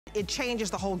it changes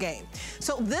the whole game.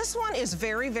 So this one is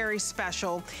very, very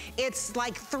special. It's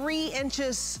like 3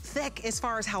 inches thick as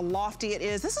far as how lofty it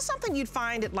is. This is something you'd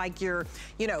find at like your,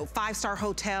 you know, 5-star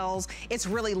hotels. It's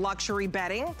really luxury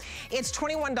bedding. It's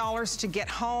 $21 to get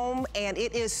home, and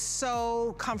it is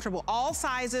so comfortable. All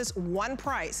sizes, one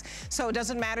price. So it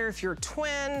doesn't matter if you're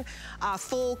twin,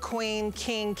 full, queen,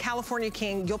 king, California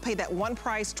king, you'll pay that one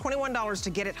price, $21 to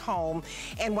get it home.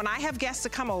 And when I have guests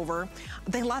that come over,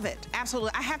 they love it,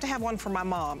 absolutely. I have to have one for my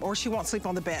mom or she won't sleep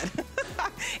on the bed.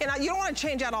 And you don't want to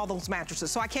change out all those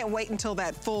mattresses, so I can't wait until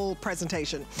that full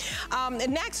presentation.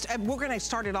 Next, we're gonna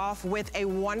start it off with a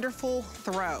wonderful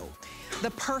throw,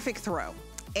 the perfect throw.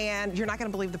 And you're not gonna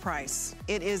believe the price.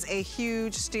 It is a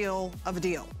huge steal of a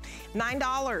deal.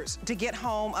 $9 to get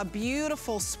home a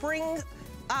beautiful spring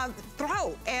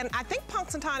throw. And I think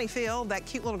Punxsutawney Phil, that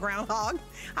cute little groundhog,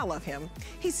 I love him.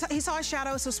 He saw a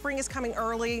shadow, so spring is coming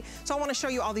early. So I wanna show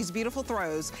you all these beautiful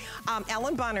throws.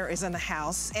 Ellen Bunner is in the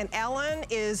house, and Ellen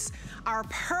is our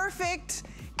perfect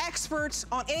experts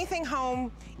on anything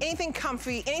home, anything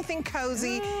comfy, anything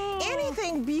cozy,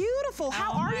 anything beautiful.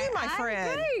 How are you, my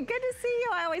friend? I'm great. Good to see you.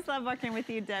 I always love working with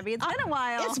you, Debbie. It's been a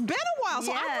while. It's been a while,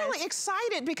 so yes. I'm really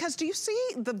excited because do you see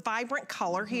the vibrant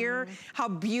color here? How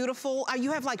beautiful.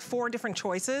 You have like 4 different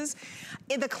choices.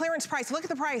 The clearance price, look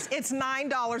at the price. It's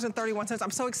 $9.31.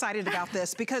 I'm so excited about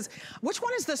this because which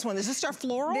one is this one? Is this our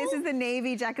floral? This is the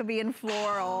navy Jacobean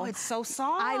floral. Oh, it's so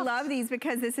soft. I love these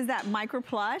because this is that micro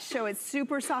plush, so it's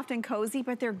super soft and cozy,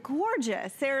 but they're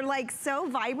gorgeous. They're like so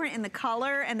vibrant in the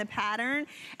color and the pattern,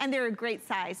 and they're a great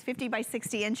size, 50 by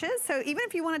 60 inches. So even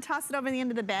if you want to toss it over the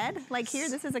end of the bed, like here,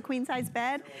 this is a queen size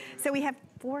bed. So we have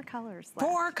 4 colors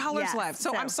left. 4 colors left.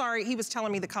 So I'm sorry, he was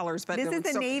telling me the colors, but this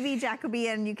is the navy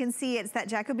Jacobean. You can see it's that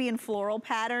Jacobean floral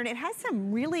pattern. It has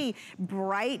some really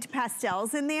bright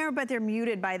pastels in there, but they're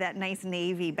muted by that nice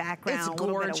navy background. It's gorgeous. A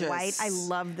little bit of white. I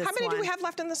love this one. How many do we have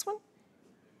left in this one?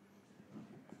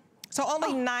 So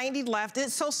only 90 left.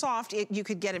 It's so soft, you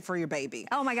could get it for your baby.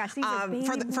 Oh my gosh, these are baby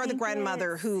for the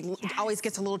grandmother who always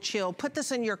gets a little chill. Put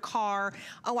this in your car.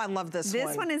 Oh, I love this one.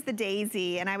 This one is the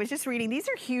Daisy, and I was just reading, these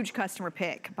are huge customer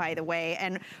pick, by the way,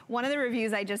 and one of the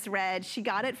reviews I just read, she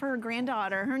got it for her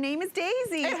granddaughter. Her name is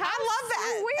Daisy. And I love that.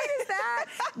 How weird is that?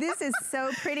 This is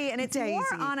so pretty, and it's Daisy.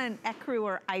 more on an ecru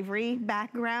or ivory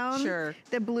background. Sure.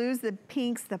 The blues, the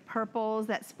pinks, the purples,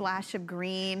 that splash of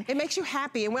green. It makes you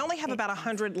happy, and we only have about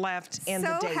 100 left in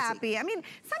the Daisy. So happy. I mean,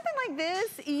 something like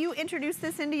this, you introduce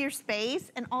this into your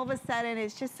space, and all of a sudden,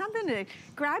 it's just something to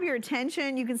grab your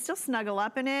attention. You can still snuggle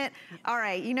up in it. All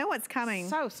right, you know what's coming.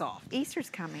 So soft.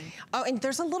 Easter's coming. Oh, and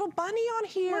there's a little bunny on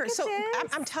here. Look at so this.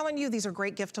 I'm telling you, these are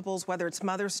great giftables, whether it's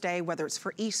Mother's Day, whether it's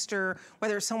for Easter,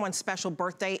 whether it's someone's special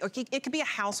birthday, or it could be a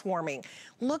housewarming.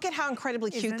 Look at how incredibly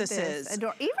cute this is.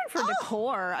 Even for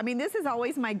decor. I mean, this is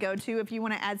always my go-to if you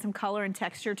want to add some color and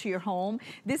texture to your home.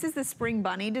 This is the spring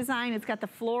bunny design. It's got the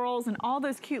florals and all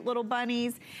those cute little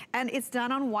bunnies, and it's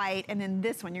done on white. And then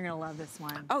this one, you're gonna love this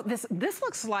one. Oh, this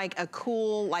looks like a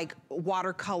cool, like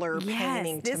watercolor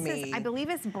painting to me. Is, I believe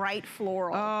it's bright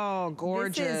floral. Oh,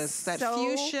 gorgeous. That so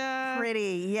fuchsia.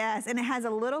 Pretty, yes. And it has a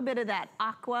little bit of that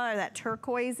aqua or that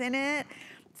turquoise in it.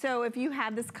 So if you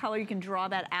have this color, you can draw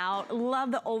that out.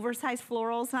 Love the oversized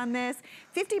florals on this.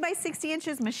 50 by 60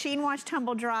 inches, machine wash,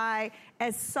 tumble dry,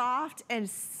 as soft and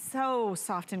so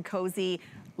soft and cozy.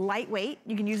 Lightweight,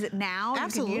 you can use it now.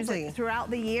 Absolutely. You can use it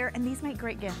throughout the year, and these make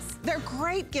great gifts. They're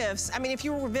great gifts. I mean, if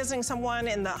you were visiting someone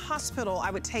in the hospital, I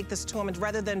would take this to them, and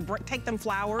rather than take them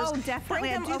flowers. Oh, definitely.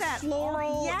 Bring them a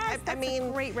floral. Yes, I mean,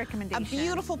 a great recommendation. A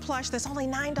beautiful plush that's only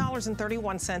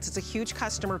 $9.31. It's a huge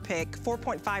customer pick,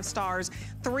 4.5 stars,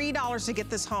 $3 to get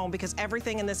this home because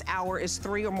everything in this hour is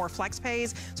 3 or more flex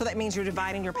pays. So that means you're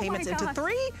dividing your payments into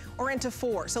 3 or into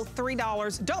 4. So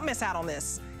 $3. Don't miss out on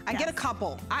this. I get a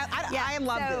couple. I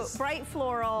love this. Bright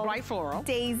floral. Bright floral.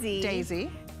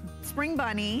 Daisy. Spring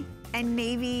bunny. And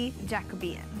navy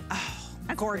Jacobean. Oh,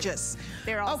 gorgeous.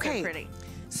 They're all so pretty.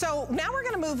 So now we're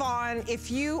gonna move on.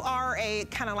 If you are a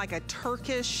kind of like a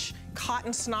Turkish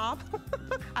cotton snob,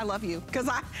 I love you, because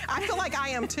I feel like I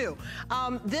am too.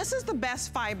 This is the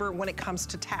best fiber when it comes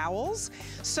to towels.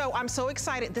 So I'm so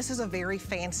excited. This is a very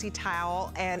fancy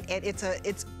towel, and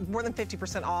it's more than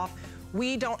 50% off.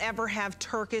 We don't ever have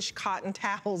Turkish cotton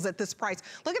towels at this price.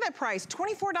 Look at that price,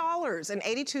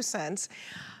 $24.82.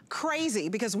 Crazy,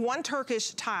 because one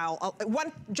Turkish towel,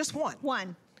 just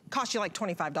one. Costs you like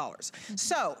 $25.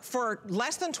 So for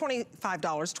less than $25,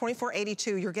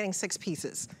 $24.82, you're getting 6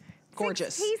 pieces.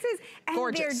 gorgeous. 6 pieces, and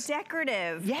gorgeous. They're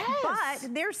decorative. Yes.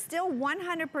 But they're still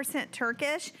 100%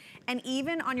 Turkish, and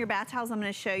even on your bath towels I'm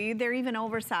gonna show you, they're even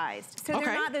oversized. So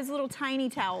they're not those little tiny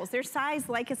towels. They're sized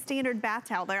like a standard bath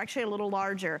towel. They're actually a little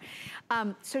larger.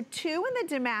 So 2 in the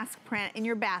damask print in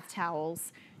your bath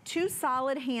towels, 2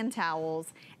 solid hand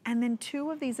towels, and then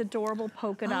 2 of these adorable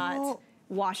polka dot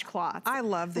washcloths. I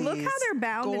love these. Look how they're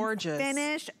bound gorgeous. and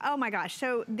finished. Oh my gosh.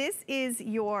 So this is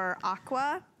your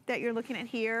aqua that you're looking at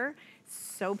here.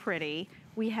 So pretty.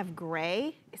 We have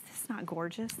gray. Is this not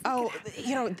gorgeous? Oh,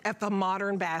 you know, at the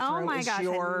modern bathroom is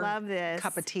your I love this.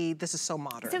 cup of tea. This is so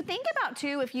modern. So think about,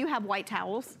 too, if you have white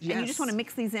towels and you just want to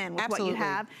mix these in with what you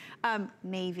have.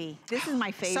 Navy. This is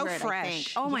my favorite, so fresh. I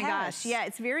think. Oh, my gosh. Yeah,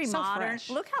 it's very modern. Fresh.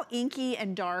 Look how inky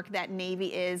and dark that navy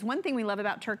is. One thing we love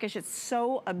about Turkish, it's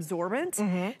so absorbent.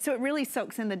 So it really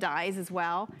soaks in the dyes as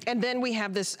well. And then we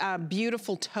have this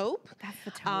beautiful taupe. That's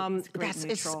the taupe. It's great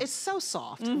neutral. It's so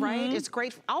soft, right? It's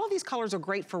great. All of these colors are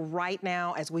great for right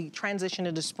now as we transition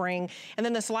into spring. And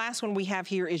then this last one we have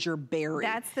here is your berry.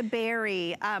 That's the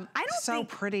berry. I don't think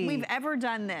pretty. We've ever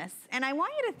done this. And I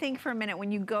want you to think for a minute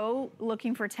when you go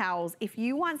looking for towels, if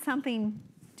you want something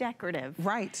decorative.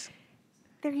 Right.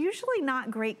 They're usually not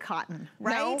great cotton,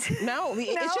 right? No,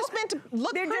 it's just meant to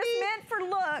look pretty. They're just meant for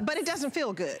look. But it doesn't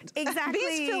feel good. Exactly.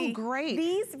 These feel great.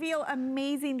 These feel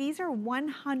amazing. These are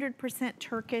 100%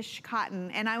 Turkish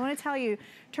cotton. And I want to tell you,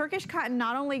 Turkish cotton,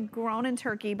 not only grown in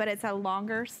Turkey, but it's a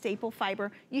longer staple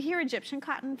fiber. You hear Egyptian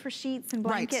cotton for sheets and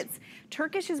blankets. Right.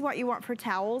 Turkish is what you want for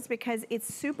towels because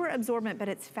it's super absorbent, but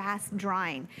it's fast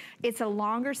drying. It's a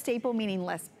longer staple, meaning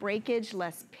less breakage,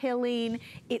 less pilling.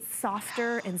 It's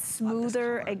softer and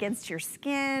smoother against your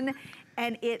skin,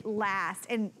 and it lasts.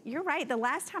 And you're right, the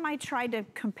last time I tried to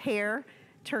compare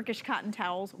Turkish cotton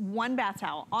towels, one bath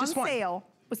towel on sale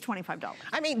was $25.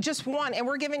 I mean, just one, and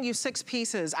we're giving you 6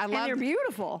 pieces. I love. And they're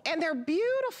beautiful. And they're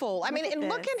beautiful. I mean, and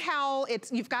look at how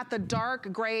you've got the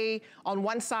dark gray on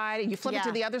one side, and you flip it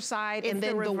to the other side, and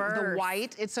then the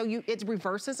white. It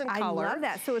reverses in color. I love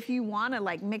that. So if you want to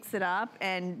like mix it up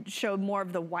and show more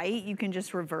of the white, you can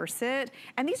just reverse it.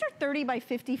 And these are 30 by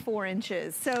 54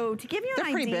 inches. So to give you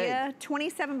an idea,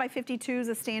 27 by 52 is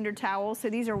a standard towel. So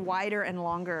these are wider and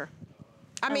longer.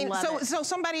 I mean, so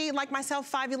somebody like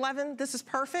myself, 5'11", this is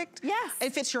perfect. Yes.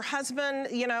 If it's your husband,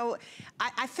 you know,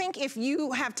 I think if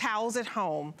you have towels at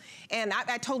home, and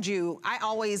I told you, I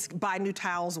always buy new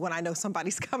towels when I know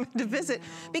somebody's coming to visit,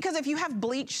 because if you have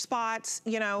bleach spots,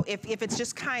 you know, if it's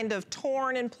just kind of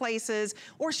torn in places,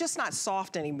 or it's just not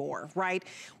soft anymore, right?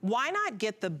 Why not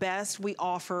get the best we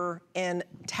offer in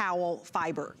towel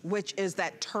fiber, which is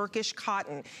that Turkish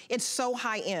cotton. It's so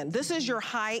high end. This is your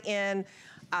high end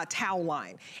towel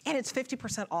line, and it's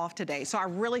 50% off today. So I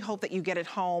really hope that you get it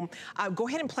home. Go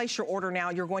ahead and place your order now.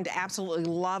 You're going to absolutely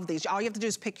love these. All you have to do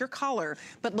is pick your color,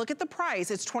 but look at the price.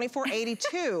 It's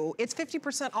 $24.82. It's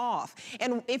 50% off.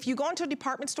 And if you go into a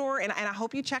department store, and I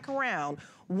hope you check around,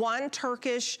 one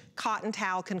Turkish cotton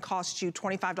towel can cost you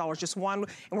 $25, just one, and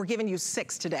we're giving you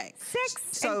 6 today. 6?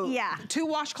 So yeah. 2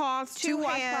 washcloths, 2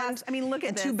 hands, I mean, look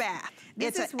at this. And 2 bath.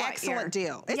 It's an excellent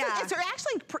deal.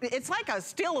 It's like a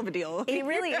steal of a deal. It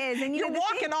really is. And you're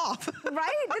walking off. Right?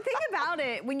 The thing about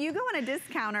it, when you go in a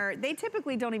discounter, they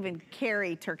typically don't even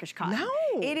carry Turkish cotton.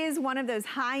 No. It is one of those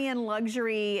high-end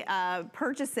luxury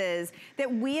purchases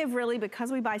that we have really, because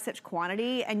we buy such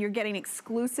quantity and you're getting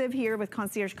exclusive here with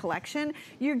Concierge Collection,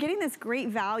 you're getting this great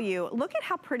value. Look at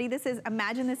how pretty this is.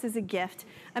 Imagine this as a gift.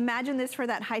 Imagine this for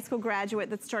that high school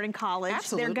graduate that's starting college.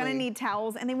 Absolutely. They're gonna need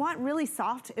towels, and they want really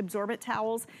soft, absorbent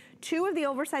towels. 2 of the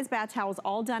oversized bath towels,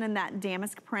 all done in that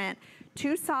damask print.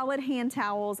 2 solid hand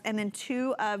towels, and then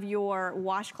 2 of your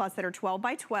washcloths that are 12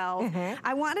 by 12.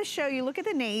 I want to show you, look at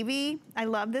the navy. I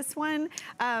love this one.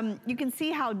 You can see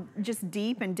how just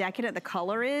deep and decadent the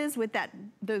color is with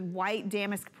the white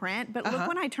damask print, but look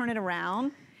when I turn it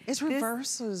around. It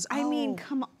reverses. I mean,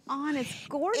 come on, it's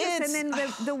gorgeous. And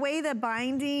then the way the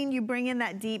binding, you bring in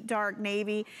that deep, dark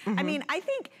navy. I mean, I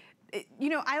think, you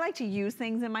know, I like to use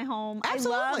things in my home.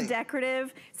 Absolutely. I love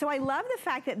decorative. So I love the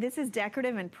fact that this is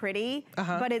decorative and pretty,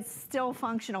 but it's still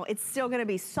functional. It's still gonna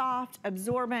be soft,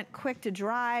 absorbent, quick to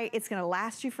dry. It's gonna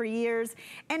last you for years.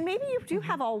 And maybe you do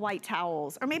have all white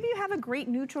towels, or maybe you have a great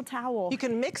neutral towel. You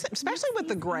can mix it, especially with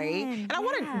the gray. And I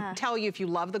wanna tell you, if you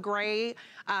love the gray,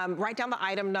 write down the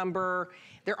item number.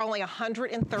 There are only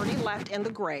 130 left in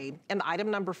the gray, and the item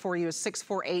number for you is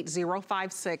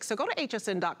 648056. So go to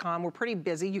hsn.com. We're pretty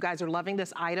busy. You guys are loving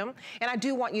this item, and I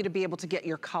do want you to be able to get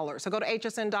your color. So go to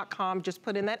hsn.com, just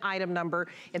put in that item number.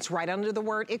 It's right under the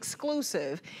word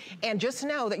exclusive, and just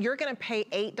know that you're gonna pay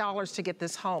 $8 to get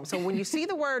this home. So when you see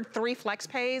the word 3 flex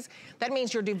pays, that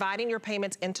means you're dividing your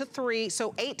payments into 3,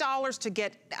 so $8 to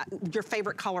get your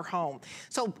favorite color home.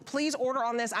 So please order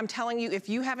on this. I'm telling you, if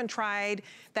you haven't tried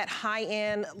that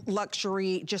high-end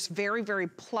luxury, just very, very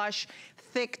plush,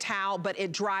 thick towel, but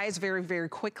it dries very, very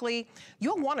quickly,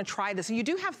 you'll want to try this. And you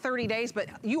do have 30 days, but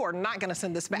you are not going to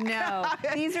send this back. No,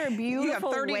 these are beautiful. You have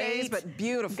 30 days, but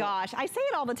beautiful. Gosh, I say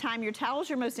it all the time. Your towel's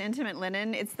your most intimate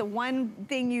linen. It's the one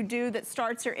thing you do that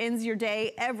starts or ends your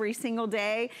day every single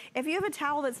day. If you have a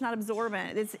towel that's not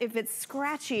absorbent, if it's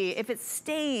scratchy, if it's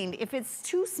stained, if it's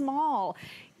too small,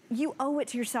 you owe it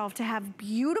to yourself to have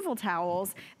beautiful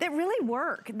towels that really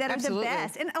work, that Absolutely. are the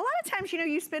best. And a lot of times, you know,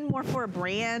 you spend more for a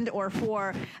brand or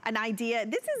for an idea.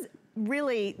 This is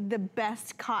really the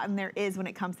best cotton there is when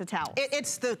it comes to towels.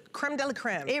 It's the creme de la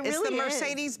creme. It really is. It's the is.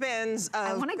 Mercedes-Benz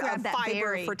of fiber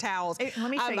berry for towels. Let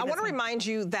me show you I want to one. remind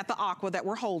you that the aqua that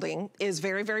we're holding is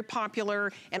very, very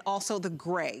popular, and also the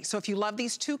gray. So if you love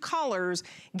these 2 colors,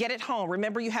 get it home.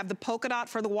 Remember, you have the polka dot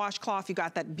for the washcloth. You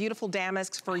got that beautiful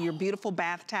damask for your beautiful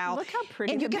bath towel. Look how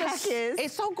pretty and the back is.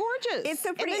 It's so gorgeous. It's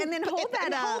so pretty. And then hold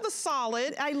that up. Hold the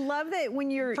solid. I love that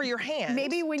when you're... For your hand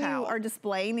Maybe when towel. you are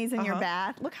displaying these in your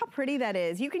bath. Look how pretty that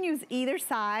is. You can use either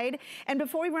side. And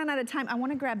before we run out of time, I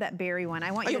want to grab that berry one.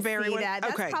 I want you to see that.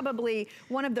 That's probably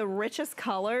one of the richest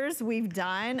colors we've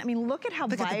done. I mean, look at how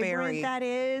vibrant that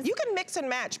is. You can mix and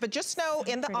match, but just know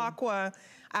in the aqua,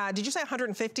 did you say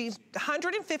 150?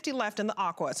 150 left in the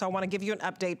aqua. So I want to give you an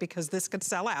update because this could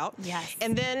sell out. Yes.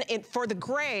 And then for the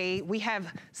gray, we have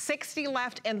 60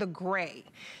 left in the gray.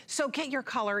 So get your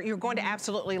color. You're going to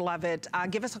absolutely love it.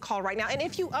 Give us a call right now. And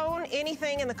if you own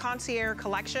anything in the Concierge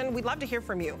collection, we'd love to hear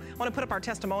from you. I want to put up our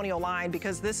testimonial line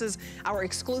because this is our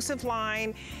exclusive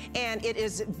line, and it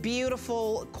is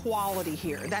beautiful quality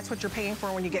here. That's what you're paying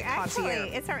for when you get Concierge.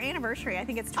 Actually, it's our anniversary. I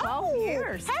think it's 12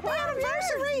 years. Happy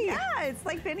anniversary. Years. Yeah, it's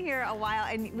like been here a while,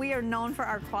 and we are known for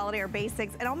our quality, our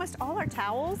basics, and almost all our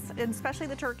towels, and especially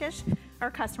the Turkish,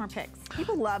 are customer picks.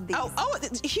 People love these. Oh,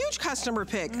 it's a huge customer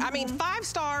pick. I mean, 5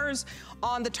 stars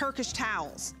on the Turkish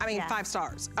towels. I mean, 5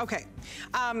 stars. Okay.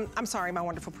 I'm sorry, my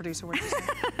wonderful producer. What did you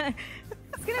say?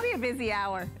 It's gonna be a busy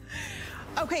hour.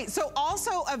 Okay, so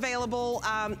also available,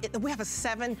 we have a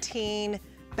 17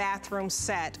 bathroom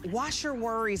set. Wash your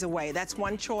worries away. That's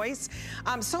one choice.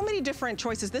 So many different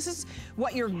choices. This is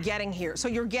what you're getting here. So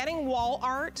you're getting wall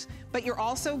art, but you're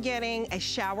also getting a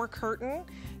shower curtain.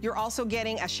 You're also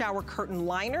getting a shower curtain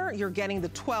liner. You're getting the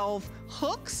 12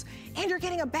 hooks, and you're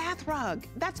getting a bath rug.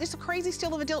 It's a crazy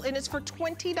steal of a deal, and it's for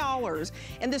 $20,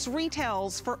 and this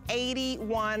retails for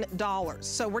 $81.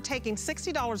 So we're taking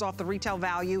 $60 off the retail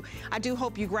value. I do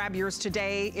hope you grab yours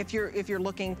today if you're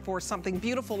looking for something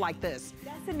beautiful like this.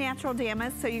 That's a natural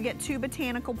damask, so you get 2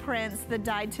 botanical prints, the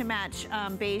dyed to match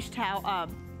beige towel,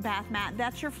 bath mat.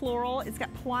 That's your floral. It's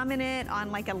got plum in it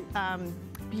on like a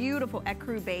beautiful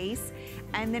ecru base.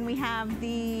 And then we have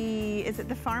the, is it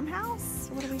the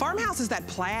farmhouse? Farmhouse is that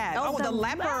plaid. Oh, the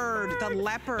leopard. The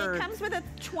leopard. It comes with a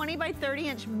 20 by 30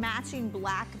 inch matching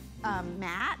black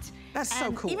mat. That's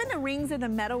so cool. Even the rings are the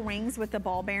metal rings with the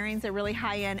ball bearings. They're really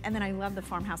high end. And then I love the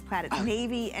farmhouse plaid. It's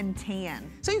navy and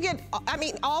tan. So you get, I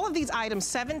mean, all of these items,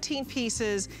 17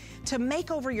 pieces to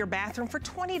make over your bathroom for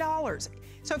 $20.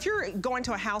 So if you're going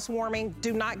to a housewarming,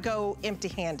 do not go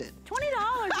empty-handed. $20.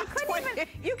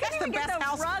 You couldn't even get the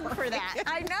rug for that.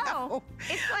 I know.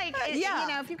 It's like, you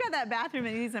know, if you've got that bathroom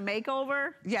that needs a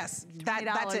makeover. Yes,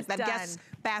 that's it. That guest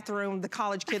bathroom, the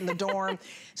college kid in the dorm.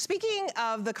 Speaking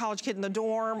of the college kid in the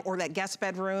dorm or that guest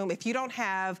bedroom, if you don't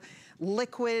have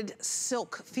liquid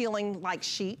silk feeling like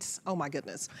sheets. Oh my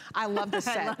goodness. I love this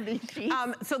set. I love these sheets.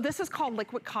 So this is called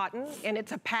liquid cotton, and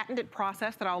it's a patented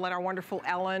process that I'll let our wonderful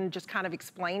Ellen just kind of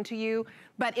explain to you.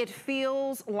 But it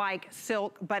feels like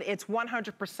silk, but it's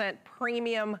 100%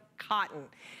 premium cotton.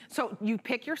 So you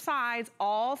pick your size,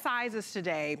 all sizes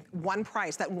today, one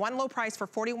price, that one low price for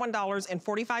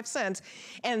 $41.45.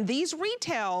 And these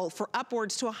retail for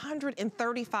upwards to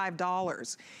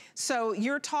 $135. So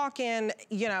you're talking,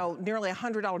 you know, nearly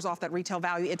 $100 off that retail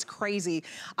value. It's crazy.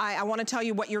 I want to tell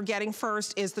you what you're getting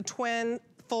first is the twin,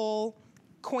 full,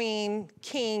 queen,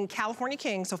 king, California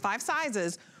king, so 5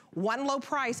 sizes, one low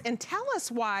price. And tell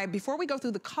us why, before we go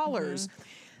through the colors,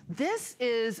 this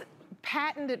is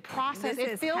patented process.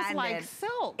 It feels like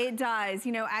silk. It does.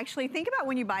 You know, actually, think about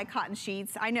when you buy cotton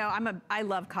sheets. I know I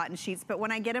love cotton sheets, but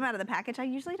when I get them out of the package, I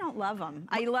usually don't love them.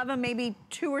 I love them maybe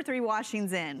 2 or 3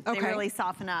 washings in. They really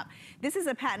soften up. This is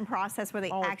a patent process where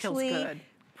they actually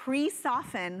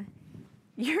pre-soften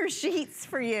your sheets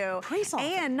for you.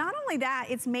 And not only that,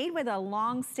 it's made with a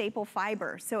long staple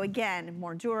fiber. So again,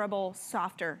 more durable,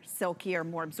 softer, silkier,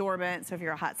 more absorbent. So if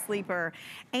you're a hot sleeper,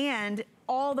 and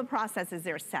all the processes,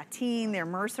 they're sateen, they're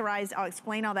mercerized. I'll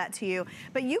explain all that to you.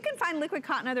 But you can find liquid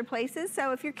cotton other places.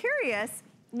 So if you're curious,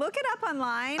 look it up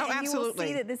online and you will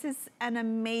see that this is an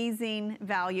amazing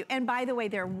value. And by the way,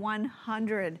 they're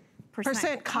 100%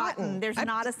 cotton. There's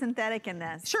not a synthetic in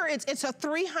this. Sure, it's a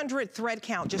 300 thread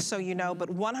count, just so you know, but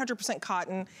 100%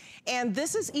 cotton. And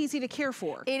this is easy to care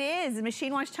for. It is.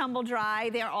 Machine wash, tumble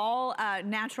dry. They're all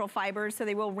natural fibers, so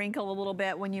they will wrinkle a little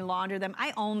bit when you launder them.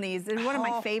 I own these. They're one of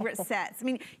my favorite sets. I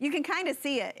mean, you can kind of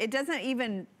see it. It doesn't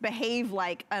even behave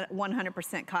like a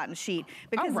 100% cotton sheet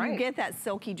because you get that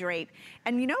silky drape.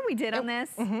 And you know what we did on this?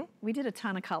 We did a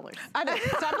ton of colors. I know.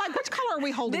 So I'm like, which color are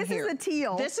we holding here? This is a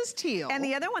teal. This is teal. And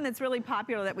the other one that's really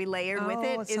popular that we layered with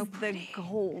it is the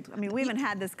gold. I mean, we haven't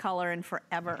had this color in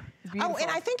forever. Oh, and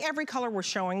I think every color we're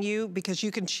showing you, because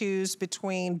you can choose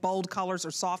between bold colors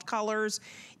or soft colors,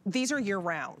 these are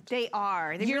year-round. They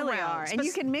are. They really are. And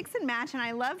you can mix and match, and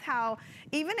I love how,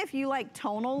 even if you like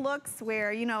tonal looks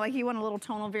where, you know, like you want a little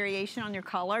tonal variation on your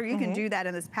color, you can do that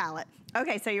in this palette.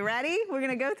 Okay, so you ready? We're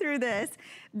gonna go through this.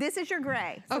 This is your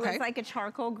gray. So it's like a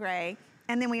charcoal gray.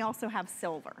 And then we also have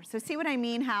silver. So see what I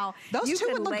mean? How those two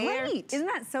would look great. Isn't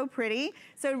that so pretty?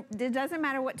 So it doesn't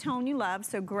matter what tone you love.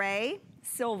 So gray,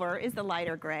 silver is the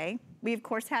lighter gray. We of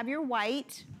course have your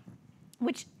white,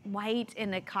 which white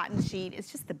in a cotton sheet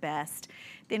is just the best.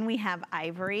 Then we have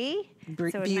ivory.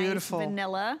 So beautiful. Nice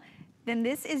vanilla. Then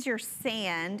this is your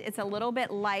sand. It's a little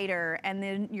bit lighter, and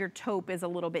then your taupe is a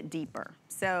little bit deeper.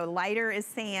 So lighter is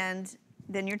sand,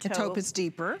 then your taupe. The taupe is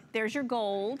deeper. There's your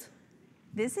gold.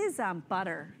 This is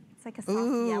butter. It's like a soft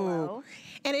yellow.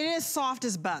 And it is soft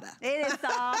as butter. It is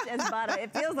soft as butter.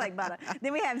 It feels like butter.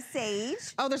 Then we have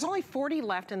sage. Oh, there's only 40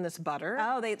 left in this butter.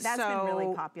 Oh, that's been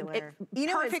really popular. You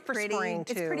know, perfect for spring,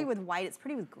 too. It's pretty with white. It's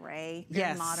pretty with gray.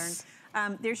 Very modern.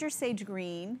 There's your sage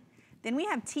green. Then we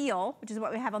have teal, which is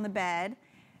what we have on the bed.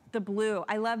 The blue,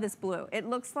 I love this blue. It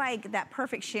looks like that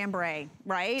perfect chambray,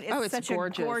 right? It's such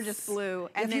gorgeous. A gorgeous blue.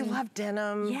 And if you love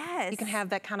denim, you can have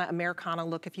that kind of Americana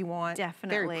look if you want.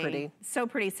 Definitely. Very pretty. So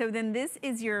pretty. So then this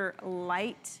is your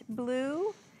light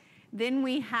blue. Then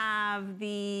we have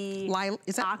the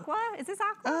aqua. Is this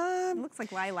aqua? It looks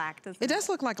like lilac, doesn't it? It does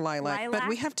look like lilac, but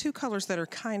we have two colors that are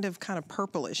kind of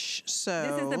purplish. So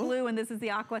this is the blue and this is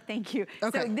the aqua. Thank you.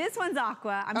 Okay. So this one's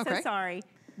aqua. I'm so sorry.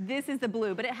 This is the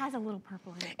blue, but it has a little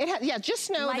purple in it. Yeah,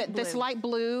 just know that this light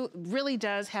blue really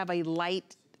does have a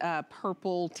light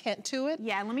purple tint to it.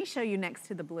 Yeah, let me show you next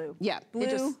to the blue. Yeah.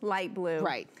 Blue, light blue.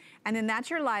 Right. And then that's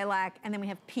your lilac, and then we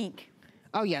have pink.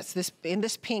 Oh yes, this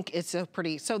pink is so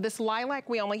pretty. So this lilac,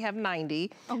 we only have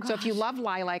 90. Oh, gosh. So if you love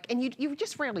lilac, and you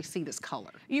just rarely see this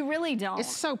color. You really don't.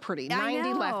 It's so pretty,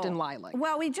 90 left in lilac.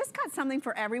 Well, we just got something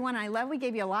for everyone. I love we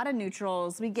gave you a lot of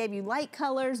neutrals. We gave you light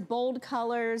colors, bold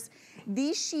colors.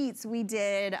 These sheets we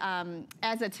did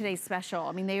as a today's special.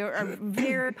 I mean, they are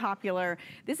very popular.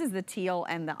 This is the teal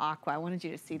and the aqua. I wanted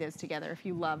you to see those together if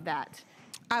you love that.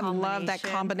 I love that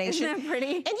combination. Isn't that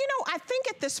pretty? And you know, I think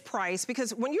at this price,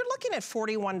 because when you're looking at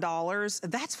 $41,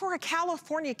 that's for a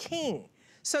California king.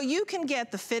 So you can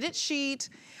get the fitted sheet,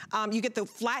 you get the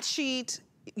flat sheet,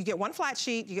 you get one flat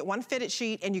sheet, you get one fitted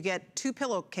sheet, and you get 2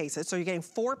 pillowcases. So you're getting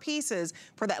 4 pieces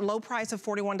for that low price of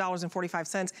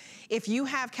 $41.45. If you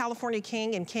have California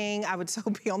King and King, I would so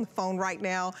be on the phone right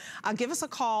now. Give us a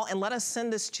call and let us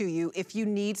send this to you if you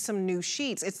need some new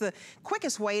sheets. It's the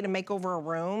quickest way to make over a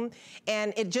room.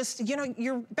 And it just, you know,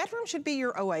 your bedroom should be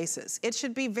your oasis. It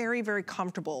should be very, very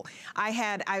comfortable.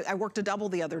 I worked a double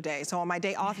the other day. So on my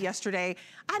day off yesterday,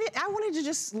 I wanted to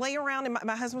just lay around, and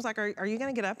my husband was like, are you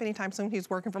gonna get up anytime soon?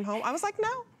 He's working from home. I was like,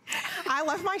 no. I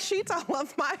love my sheets, I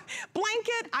love my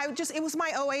blanket. It was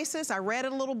my oasis. I read a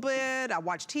little bit, I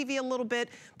watched TV a little bit,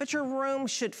 but your room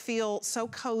should feel so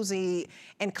cozy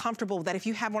and comfortable that if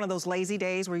you have one of those lazy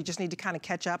days where you just need to kind of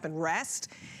catch up and rest,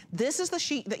 this is the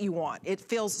sheet that you want. It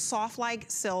feels soft like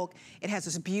silk. It has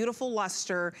this beautiful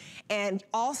luster, and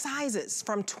all sizes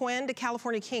from twin to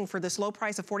California King for this low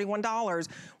price of $41,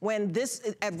 when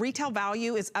this at retail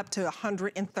value is up to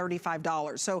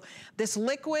 $135. So this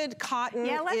liquid cotton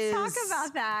let's talk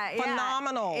about that.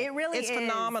 Phenomenal. Yeah, it really is. It's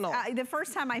phenomenal. The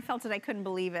first time I felt it, I couldn't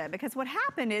believe it, because what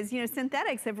happened is, you know,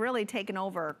 synthetics have really taken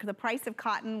over. The price of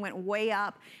cotton went way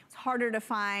up. It's harder to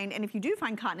find, and if you do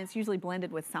find cotton, it's usually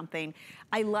blended with something.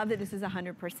 I love that this is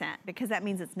 100%, because that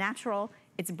means it's natural,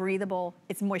 it's breathable,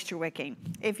 it's moisture wicking.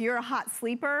 If you're a hot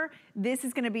sleeper, this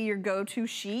is gonna be your go-to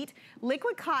sheet.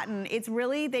 Liquid cotton, it's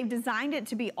really, they've designed it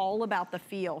to be all about the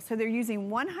feel. So they're using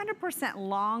 100%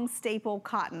 long staple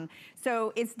cotton.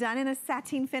 So it's done in a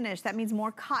sateen finish. That means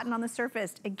more cotton on the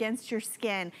surface against your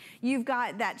skin. You've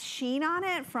got that sheen on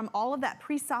it from all of that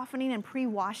pre-softening and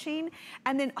pre-washing.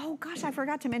 And then, oh gosh, I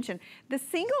forgot to mention, the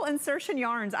single insertion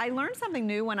yarns. I learned something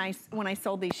new when I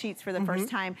sold these sheets for the first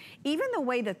time. Even the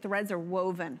way the threads are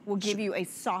woven will give you a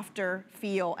softer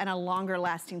feel and a longer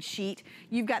lasting sheet.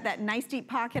 You've got that nice deep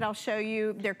pocket I'll show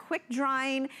you. They're quick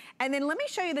drying. And then let me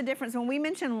show you the difference. When we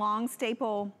mention long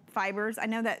staple fibers, I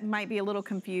know that might be a little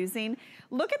confusing.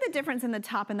 Look at the difference in the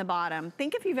top and the bottom.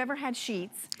 Think if you've ever had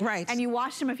sheets, right, and you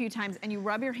wash them a few times and you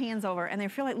rub your hands over and they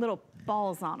feel like little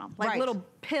balls on them, like little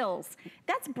pills.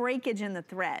 That's breakage in the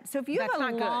thread. So if you have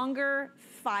a longer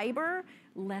fiber,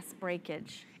 less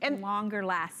breakage and longer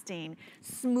lasting,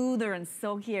 smoother and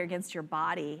silkier against your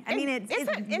body. I mean, it's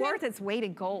worth its weight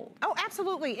in gold. Oh,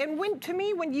 absolutely. And to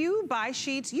me, when you buy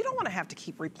sheets, you don't want to have to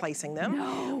keep replacing them.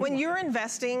 No. When you're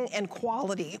investing in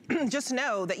quality, just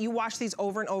know that you wash these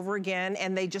over and over again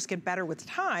and they just get better with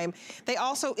time. They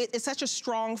also, it's such a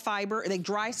strong fiber. They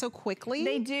dry so quickly.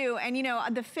 They do. And you know,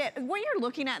 the fit, what you're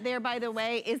looking at there, by the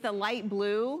way, is the light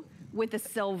blue with the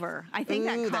silver. I think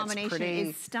that combination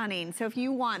is stunning. So if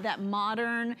you want that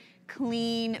modern,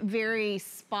 clean, very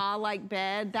spa-like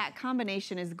bed, that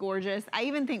combination is gorgeous. I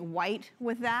even think white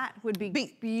with that would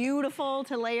be beautiful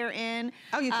to layer in.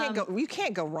 Oh, you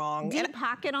can't go wrong. Deep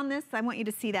pocket on this, I want you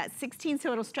to see that. 16,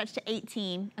 so it'll stretch to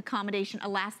 18. Accommodation,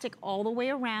 elastic all the way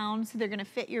around, so they're gonna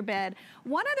fit your bed.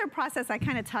 One other process I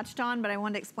kind of touched on, but I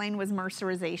wanted to explain, was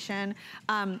mercerization.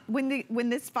 When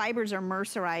these fibers are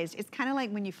mercerized, it's kind of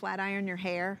like when you flat iron your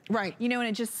hair. Right. You know, and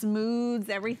it just smooths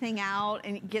everything out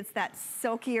and it gets that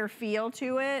silkier feel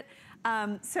to it.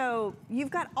 So you've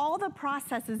got all the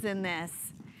processes in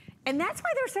this. And that's why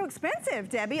they're so expensive,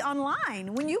 Debbie,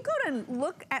 online. When you go to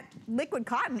look at liquid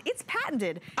cotton, it's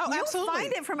patented. Oh, absolutely. You'll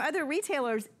find it from other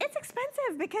retailers. It's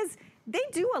expensive because they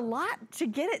do a lot to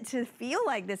get it to feel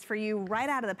like this for you right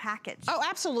out of the package. Oh,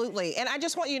 absolutely. And I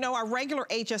just want you to know our regular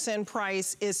HSN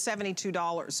price is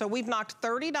 $72. So we've knocked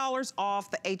 $30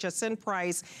 off the HSN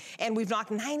price, and we've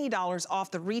knocked $90 off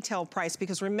the retail price,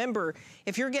 because remember,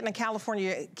 if you're getting a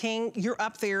California King, you're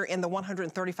up there in the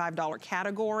 $135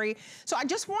 category. So I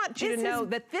just want you to know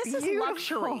that this is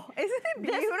luxury. Isn't it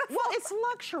beautiful? Well, it's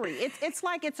luxury. It's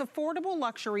like it's affordable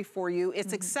luxury for you.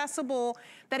 It's accessible,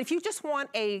 that if you just want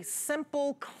a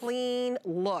simple, clean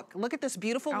look. Look at this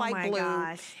beautiful light blue.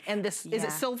 Gosh. And this, is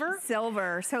it silver?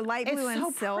 Silver. So light blue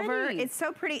and silver. It's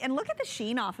so pretty. And look at the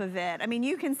sheen off of it. I mean,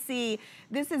 you can see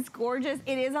this is gorgeous.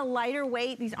 It is a lighter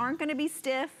weight. These aren't going to be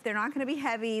stiff. They're not going to be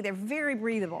heavy. They're very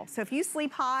breathable. So if you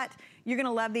sleep hot, you're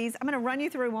gonna love these. I'm gonna run you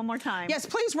through one more time. Yes,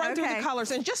 please run through the colors,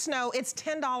 and just know it's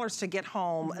 $10 to get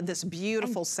home this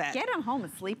beautiful set. Get them home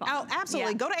and sleep on them. Oh,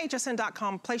 absolutely. Go to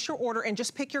hsn.com, place your order, and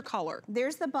just pick your color.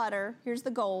 There's the butter, here's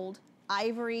the gold,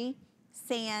 ivory,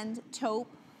 sand,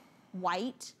 taupe,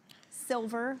 white,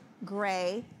 silver,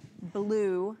 gray,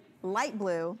 blue, light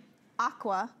blue,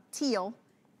 aqua, teal,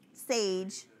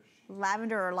 sage,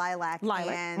 lavender or lilac.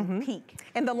 And pink.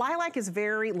 And the lilac is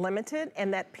very limited,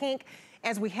 and that pink,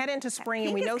 as we head into spring,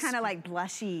 and we know, kind of like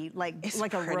blushy,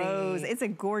 like a rose. It's a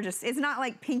gorgeous. It's not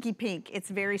like pinky pink. It's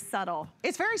very subtle.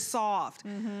 It's very soft.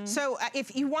 So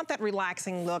if you want that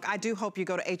relaxing look, I do hope you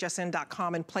go to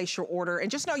hsn.com and place your order.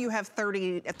 And just know you have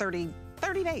 30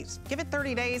 days. Give it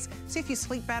 30 days. See if you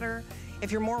sleep better.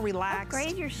 If you're more relaxed.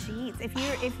 Upgrade your sheets.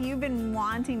 If you've been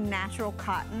wanting natural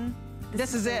cotton,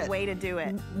 this is the way to do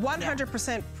it.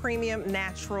 100% premium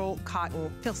natural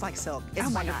cotton. Feels like silk.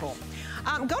 It's wonderful.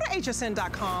 Go to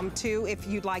hsn.com too if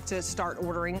you'd like to start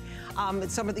ordering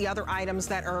some of the other items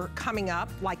that are coming up,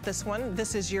 like this one.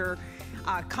 This is your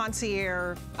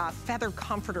Concierge feather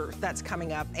comforter that's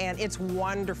coming up, and it's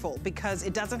wonderful because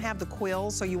it doesn't have the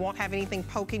quills, so you won't have anything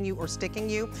poking you or sticking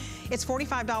you. It's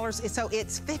 $45, so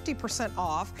it's 50%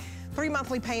 off. 3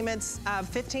 monthly payments of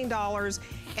 $15,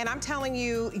 and I'm telling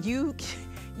you,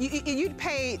 you'd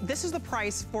pay, this is the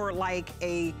price for like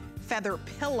a feather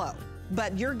pillow,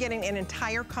 but you're getting an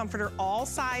entire comforter, all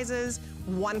sizes,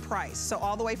 one price. So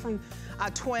all the way from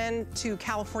twin to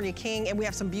California King, and we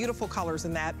have some beautiful colors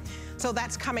in that. So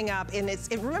that's coming up, and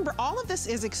remember, all of this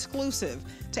is exclusive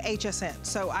to HSN.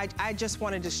 So I just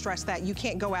wanted to stress that you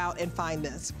can't go out and find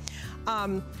this.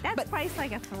 That's priced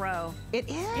like a throw. It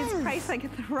is. It's priced like a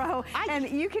throw, and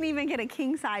you can even get a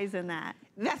king size in that.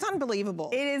 That's unbelievable.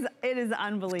 It is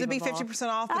unbelievable. To be 50%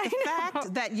 off, but the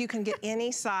fact that you can get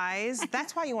any size,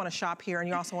 that's why you want to shop here, and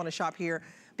you also want to shop here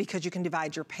because you can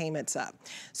divide your payments up.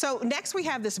 So next we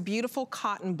have this beautiful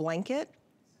cotton blanket.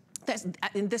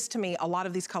 And this, to me, a lot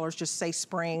of these colors just say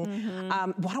spring.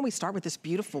 Why don't we start with this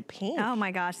beautiful pink? Oh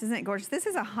my gosh, isn't it gorgeous? This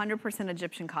is 100%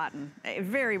 Egyptian cotton.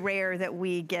 Very rare that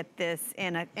we get this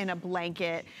in a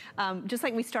blanket. Just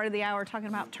like we started the hour talking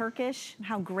about Turkish,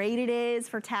 how great it is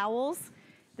for towels.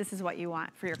 This is what you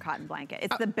want for your cotton blanket.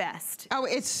 It's the best. Oh,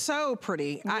 it's so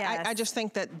pretty. Yes. I just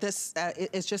think that this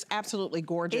is just absolutely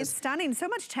gorgeous. It's stunning. So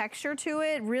much texture to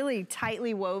it, really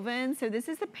tightly woven. So this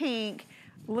is the pink.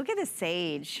 Look at the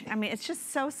sage. I mean, it's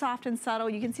just so soft and subtle.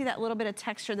 You can see that little bit of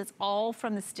texture that's all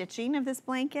from the stitching of this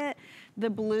blanket. The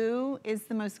blue is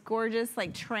the most gorgeous,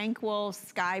 like tranquil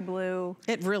sky blue.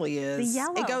 It really is. The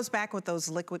yellow. It goes back with those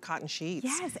liquid cotton sheets.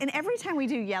 Yes, and every time we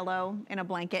do yellow in a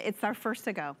blanket, it's our first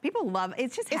to go. People love it.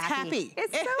 It's just happy.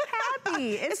 It's so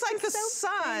happy. It's like the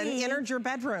sun entered your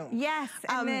bedroom. Yes.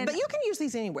 And then, but you can use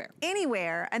these anywhere.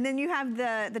 Anywhere. And then you have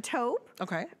the taupe.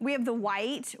 Okay. We have the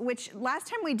white, which last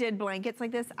time we did blankets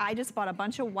like this, I just bought a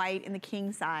bunch of white in the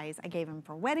king size. I gave them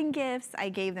for wedding gifts. I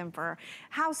gave them for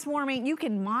housewarming. You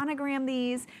can monogram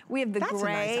these. We have the gray. That's a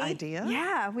nice idea.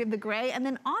 Yeah, we have the gray. And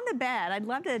then on the bed, I'd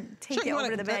love to take you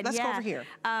over to the bed. Let's go over here.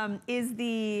 Is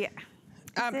it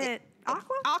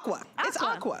aqua? Aqua. It's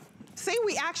aqua. See,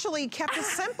 we actually kept it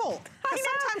simple.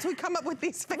 Sometimes we come up with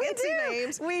these fancy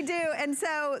names. We do, and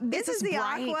so this is the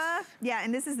aqua. Yeah,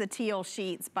 and this is the teal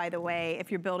sheets, by the way,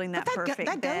 if you're building that perfect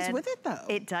bed. That goes with it, though.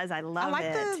 It does, I love it.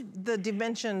 I like the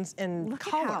dimensions in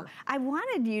color. I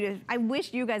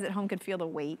wish you guys at home could feel the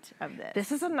weight of this.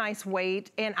 This is a nice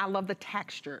weight, and I love the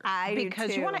texture. I do, too.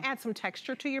 Because you want to add some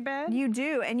texture to your bed. You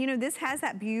do, and you know, this has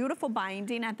that beautiful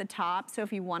binding at the top, so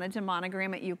if you wanted to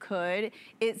monogram it, you could.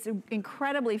 It's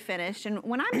incredibly finished, and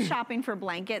when I'm shopping for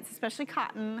blankets, especially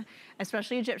cotton,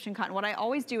 especially Egyptian cotton, what I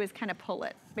always do is kind of pull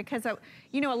it, because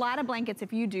you know, a lot of blankets,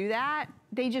 if you do that,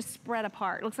 they just spread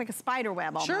apart. It looks like a spider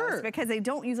web almost, because they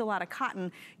don't use a lot of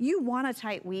cotton. You want a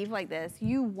tight weave like this.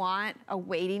 You want a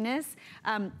weightiness.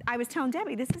 I was telling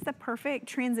Debbie, this is the perfect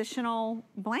transitional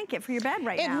blanket for your bed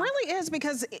right now. It really is,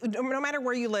 because no matter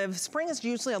where you live, spring is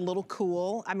usually a little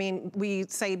cool. I mean, we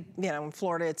say, you know, in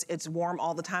Florida, it's warm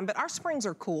all the time, but our springs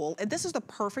are cool. And this is the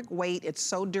perfect weight. It's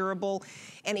so durable.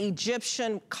 And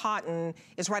Egyptian cotton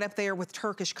is right up there with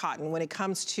Turkish cotton when it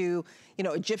comes to, you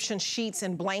know, Egyptian sheets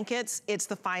and blankets. It's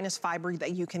the finest fiber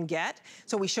that you can get.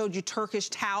 So we showed you Turkish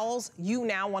towels. You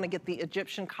now want to get the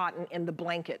Egyptian cotton in the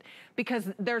blanket,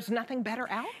 because there's nothing better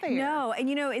out there. No, and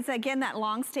you know, it's again that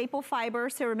long staple fiber.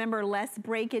 So remember, less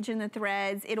breakage in the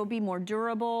threads. It'll be more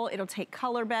durable. It'll take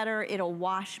color better. It'll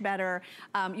wash better.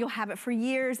 You'll have it for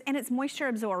years, and it's moisture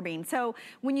absorbing. So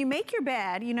when you make your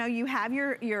bed, you know, you have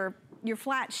your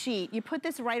flat sheet, you put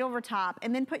this right over top,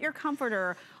 and then put your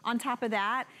comforter on top of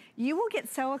that. You will get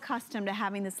so accustomed to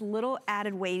having this little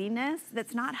added weightiness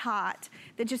that's not hot,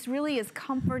 that just really is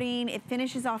comforting. It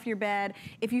finishes off your bed.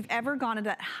 If you've ever gone to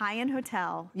that high-end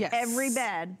hotel, every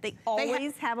bed, they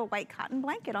always have a white cotton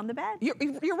blanket on the bed. You're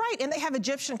right, and they have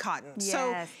Egyptian cotton.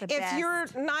 Yes, so if you're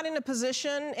not in a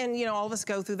position, and you know, all of us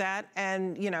go through that,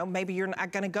 and you know, maybe you're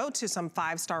not gonna go to some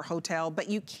 5-star hotel, but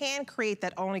you can create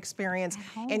that own experience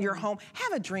in your home.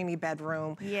 Have a dreamy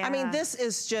bedroom. I mean, this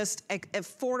is just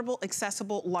affordable,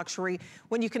 accessible luxury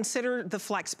when you consider the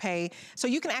flex pay. So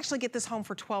you can actually get this home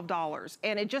for $12,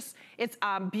 and it's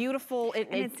beautiful.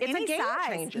 It's a game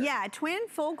changer. Yeah, twin,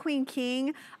 full, queen,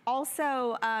 king.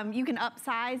 Also, you can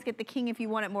upsize, get the king if you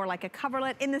want it more like a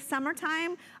coverlet. In the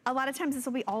summertime, a lot of times this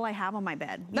will be all I have on my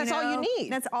bed. That's all you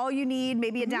need. That's all you need.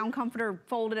 Maybe a down comforter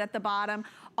folded at the bottom.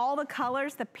 All the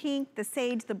colors, the pink, the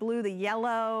sage, the blue, the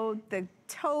yellow, the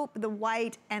taupe, the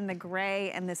white, and the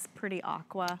gray, and this pretty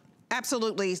aqua.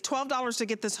 Absolutely. $12 to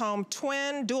get this home.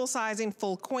 Twin, dual sizing,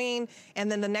 full queen,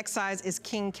 and then the next size is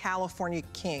King California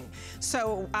King.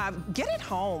 So get it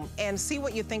home and see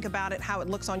what you think about it, how it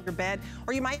looks on your bed,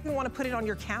 or you might even want to put it on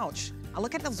your couch.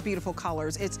 Look at those beautiful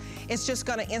colors. It's just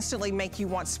gonna instantly make you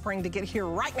want spring to get here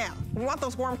right now. We want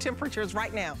those warm temperatures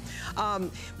right now.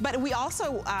 But we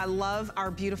also love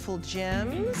our beautiful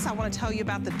gyms. I wanna tell you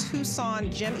about the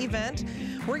Tucson Gym event.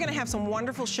 We're gonna have some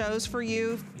wonderful shows for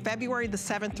you, February the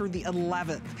 7th through the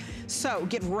 11th. So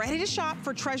get ready to shop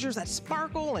for treasures that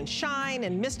sparkle and shine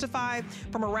and mystify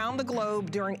from around the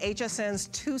globe during HSN's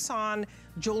Tucson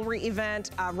Jewelry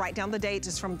event. Write down the dates.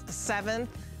 It's from the 7th,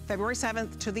 February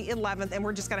 7th to the 11th, and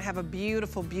we're just gonna have a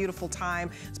beautiful, beautiful time,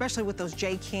 especially with those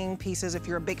J. King pieces if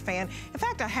you're a big fan. In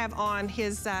fact, I have on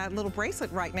his little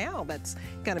bracelet right now that's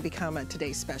gonna become a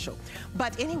today's special.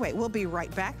 But anyway, we'll be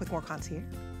right back with more Concierge.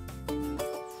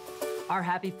 Our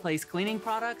Happy Place cleaning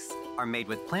products are made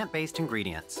with plant-based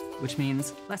ingredients. which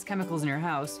means less chemicals in your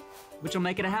house, which will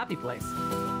make it a happy place.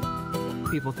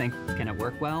 People think, can it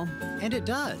work well? And it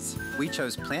does. We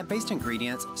chose plant-based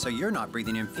ingredients so you're not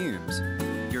breathing in fumes.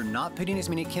 You're not putting as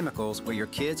many chemicals where your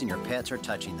kids and your pets are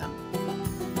touching them.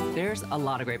 There's a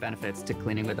lot of great benefits to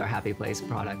cleaning with our Happy Place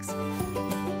products.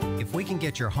 If we can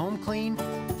get your home clean,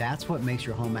 that's what makes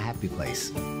your home a happy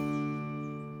place.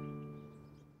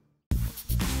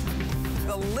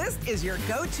 The List is your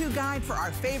go-to guide for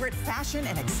our favorite fashion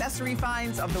and accessory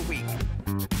finds of the week.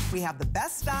 We have the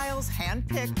best styles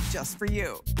handpicked just for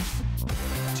you.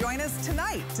 Join us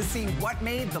tonight to see what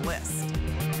made the list.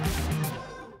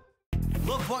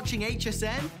 Love watching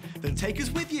HSN? Then take us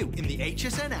with you in the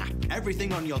HSN app.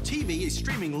 Everything on your TV is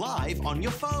streaming live on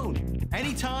your phone.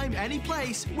 Anytime, any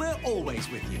place, we're always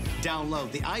with you.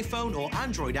 Download the iPhone or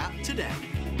Android app today.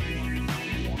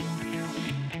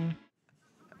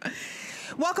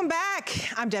 Welcome back.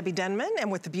 I'm Debbie Denman,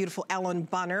 and with the beautiful Ellen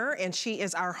Bunner, and she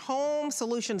is our home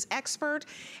solutions expert.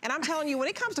 And I'm telling you, when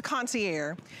it comes to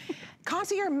Concierge,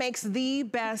 Concierge makes the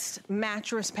best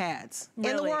mattress pads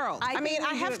in the world. I mean,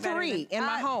 I have 3 in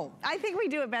my home. I think we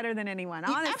do it better than anyone,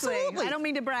 honestly. Absolutely. I don't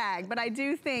mean to brag, but I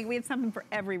do think we have something for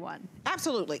everyone.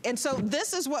 Absolutely. And so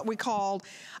this is what we called,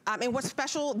 and what's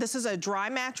special, this is a dry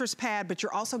mattress pad, but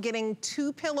you're also getting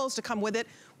 2 pillows to come with it.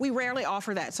 We rarely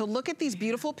offer that. So look at these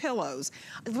beautiful pillows,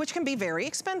 which can be very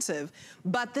expensive,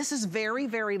 but this is very,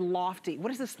 very lofty.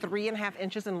 What is this, 3.5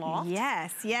 inches in loft?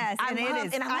 Yes, yes, and it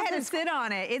is. And I had to sit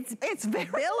on it. It's very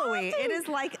billowy. It is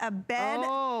like a bed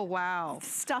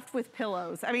stuffed with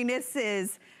pillows. I mean, this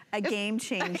is a game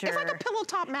changer. It's like a pillow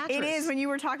top mattress. It is. When you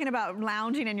were talking about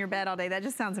lounging in your bed all day, that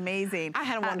just sounds amazing. I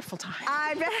had a wonderful time.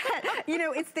 I bet. You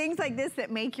know, it's things like this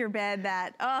that make your bed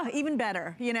that, even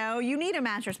better. You know, you need a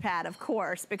mattress pad, of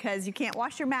course, because you can't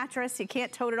wash your mattress, you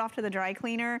can't tote it off to the dry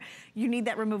cleaner. You need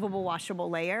that removable, washable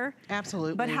layer.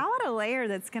 Absolutely. But how about a layer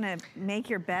that's gonna make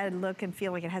your bed look and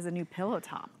feel like it has a new pillow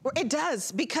top? Well, it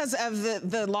does, because of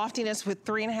the loftiness with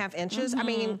 3.5 inches. I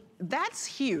mean, that's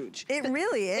huge. It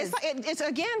really is. It's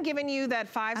again giving you that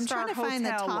 5-star hotel I'm trying to find the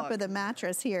top look of the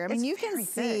mattress here. I mean, you can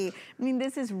see, I mean,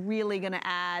 this is really gonna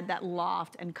add that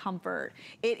loft and comfort.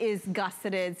 It is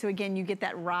gusseted, so again, you get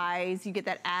that rise, you get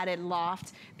that added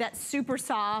loft, that super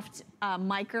soft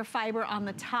microfiber on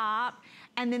the top.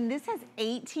 And then this has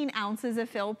 18 ounces of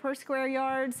fill per square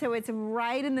yard, so it's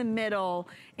right in the middle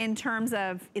in terms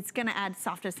of, it's gonna add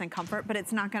softness and comfort, but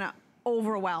it's not gonna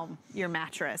overwhelm your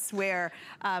mattress, where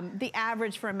the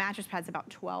average for a mattress pad is about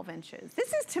 12 inches.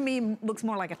 This is, to me, looks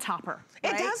more like a topper.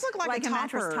 Right? It does look like a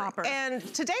mattress topper. And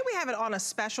today we have it on a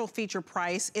special feature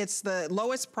price. It's the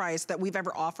lowest price that we've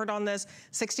ever offered on this,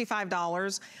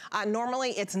 $65.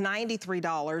 Normally it's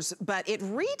 $93, but it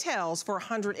retails for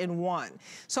 $101.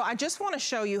 So I just want to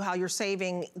show you how you're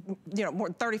saving, you know, more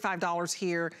than $35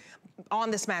 here on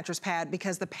this mattress pad,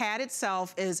 because the pad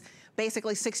itself is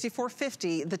basically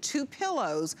 $64.50. The 2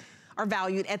 pillows are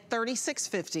valued at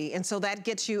 $36.50, and so that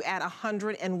gets you at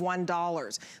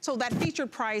 $101. So that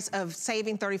featured price of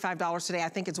saving $35 today, I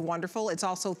think it's wonderful. It's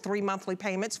also 3 monthly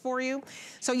payments for you.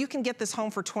 So you can get this home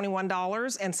for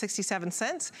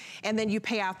 $21.67, and then you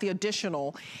pay out the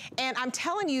additional. And I'm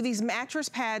telling you, these mattress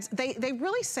pads, they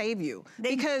really save you.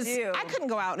 Because I couldn't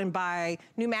go out and buy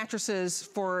new mattresses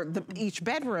for each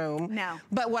bedroom. No.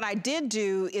 But what I did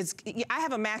do is, I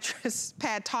have a mattress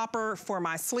pad topper for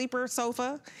my sleeper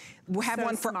sofa. We have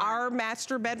one for our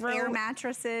master bedroom. Air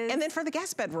mattresses. And then for the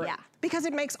guest bedroom. Yeah. Because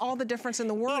it makes all the difference in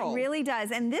the world. It really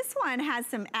does. And this one has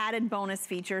some added bonus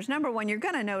features. Number one, you're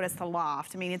gonna notice the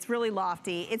loft. I mean, it's really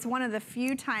lofty. It's one of the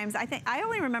few times, I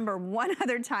only remember one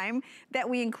other time that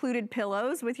we included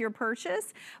pillows with your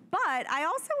purchase. But I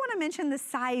also wanna mention the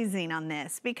sizing on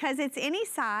this, because it's any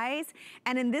size.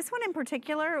 And in this one in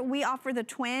particular, we offer the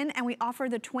twin, and we offer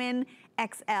the twin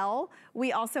XL.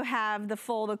 We also have the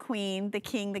full, the queen, the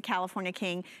king, the couch California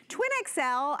King. Twin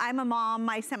XL, I'm a mom.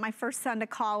 I sent my first son to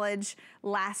college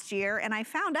last year, and I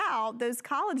found out those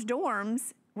college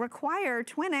dorms require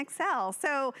Twin XL.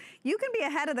 So you can be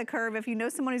ahead of the curve if you know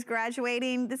someone who's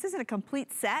graduating. This isn't a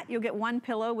complete set. You'll get one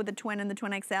pillow with the twin and the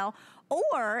Twin XL.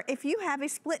 Or if you have a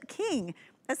split king,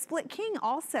 a split king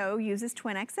also uses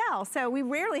Twin XL. So we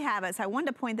rarely have it, so I wanted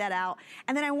to point that out.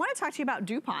 And then I want to talk to you about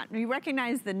DuPont. You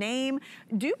recognize the name.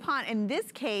 DuPont, in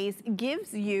this case,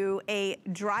 gives you a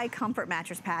dry comfort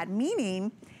mattress pad,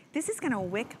 meaning this is gonna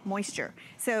wick moisture.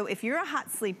 So if you're a hot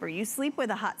sleeper, you sleep with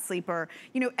a hot sleeper,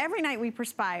 you know, every night we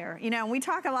perspire, you know, and we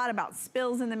talk a lot about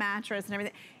spills in the mattress and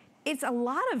everything. It's a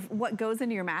lot of what goes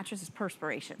into your mattress is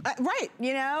perspiration. Right.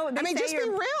 You know? I mean, just be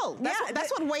real.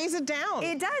 That's what weighs it down.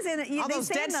 It does. And all those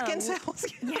dead skin cells.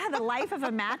 Yeah, the life of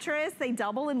a mattress, they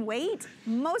double in weight.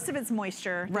 Most of it's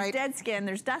moisture. There's dead skin,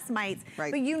 there's dust mites.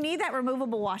 But you need that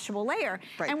removable, washable layer.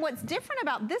 And what's different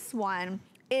about this one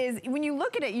is when you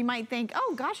look at it, you might think,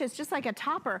 oh gosh, it's just like a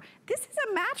topper. This is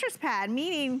a mattress pad,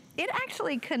 meaning it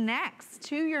actually connects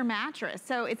to your mattress.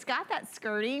 So it's got that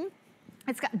skirting.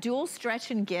 It's got dual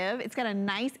stretch and give. It's got a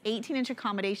nice 18-inch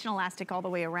accommodation elastic all the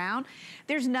way around.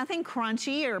 There's nothing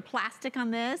crunchy or plastic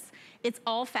on this. It's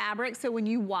all fabric, so when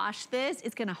you wash this,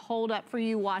 it's gonna hold up for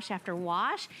you wash after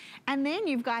wash. And then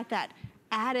you've got that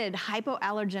added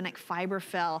hypoallergenic fiber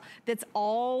fill that's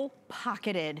all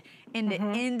pocketed into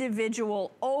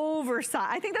individual oversized.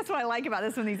 I think that's what I like about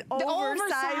this one, these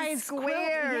oversized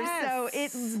squares. So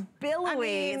it's billowy. I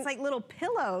mean, it's like little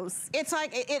pillows. It's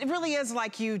like, it really is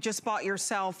like you just bought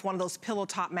yourself one of those pillow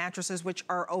top mattresses, which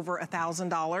are over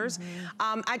 $1,000.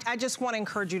 I just want to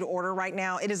encourage you to order right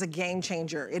now. It is a game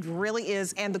changer. It really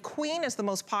is. And the Queen is the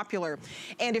most popular.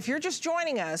 And if you're just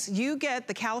joining us, you get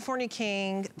the California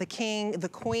King, the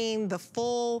Queen, the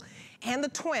full, and the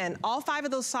twin, all 5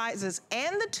 of those sizes,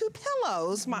 and the 2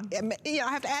 pillows, you know,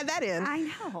 I have to add that in. I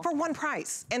know. For one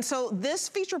price. And so this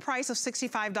feature price of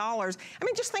 $65, I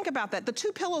mean, just think about that. The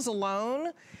 2 pillows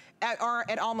alone are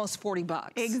at almost 40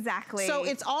 bucks. Exactly. So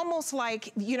it's almost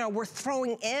like, you know, we're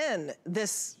throwing in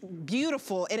this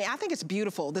beautiful, and I think it's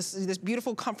beautiful, this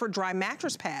beautiful comfort dry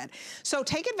mattress pad. So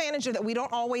take advantage of that. We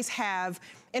don't always have,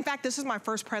 in fact, this is my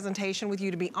first presentation with you,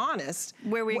 to be honest,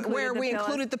 where we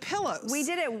included the pillows. We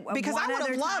did it because I would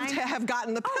have loved to have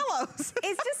gotten the pillows.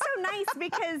 It's just so nice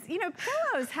because, you know,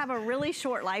 pillows have a really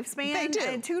short lifespan. They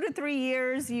do. 2 to 3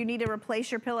 years, you need to replace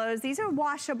your pillows. These are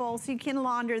washable, so you can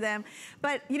launder them.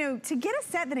 But, you know, to get a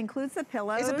set that includes the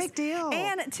pillows. It's a big deal.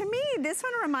 And to me, this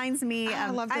one reminds me of, I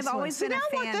love this I've always been a fan.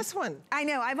 I want this one. I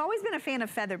know, I've always been a fan of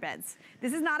feather beds.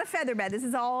 This is not a feather bed. This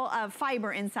is all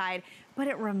fiber inside. But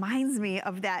it reminds me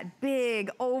of that big,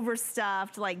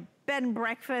 overstuffed, like bed and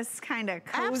breakfast kind of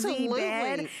cozy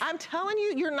bed. I'm telling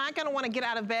you, you're not gonna wanna get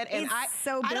out of bed. And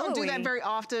I don't do that very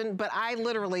often, but I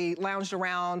literally lounged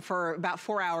around for about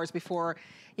 4 hours before,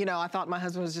 you know, I thought my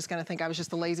husband was just gonna think I was just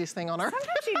the laziest thing on earth.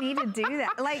 Sometimes you need to do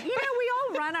that. Like, you know, we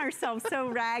all run ourselves so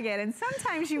ragged, and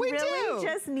sometimes you really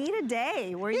just need a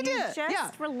day where you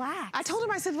just relax. I told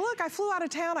him, I said, look, I flew out of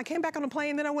town, I came back on a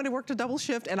plane, then I went and worked a double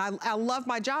shift, and I love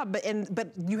my job,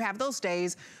 but you have those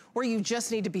days where you just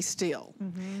need to be still.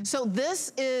 So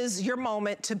this is your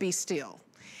moment to be still.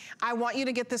 I want you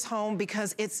to get this home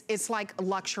because it's like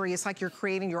luxury. It's like you're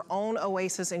creating your own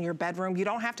oasis in your bedroom. You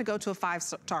don't have to go to a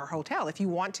 5-star hotel. If you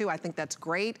want to, I think that's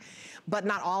great, but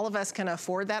not all of us can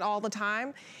afford that all the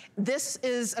time. This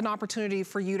is an opportunity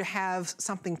for you to have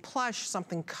something plush,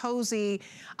 something cozy,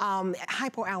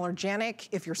 hypoallergenic.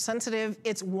 If you're sensitive,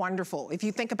 it's wonderful. If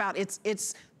you think about it,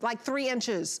 it's like 3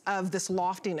 inches of this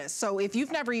loftiness. So if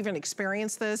you've never even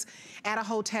experienced this at a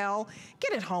hotel,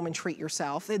 get it home and treat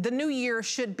yourself. The new year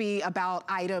should be about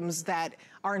items that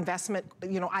are investment,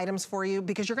 you know, items for you,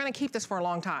 because you're gonna keep this for a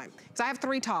long time. So I have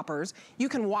 3 toppers. You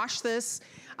can wash this.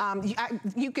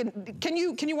 Can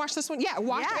you wash this one? Yeah,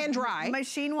 wash and dry.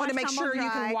 Machine wash, to make sure dry. You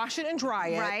can wash it and dry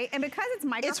it. Right, and because it's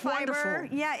microfiber, it's wonderful.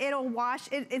 Yeah, it'll wash.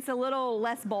 It's a little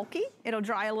less bulky. It'll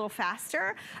dry a little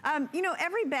faster. You know,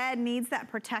 every bed needs that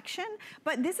protection,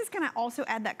 but this is gonna also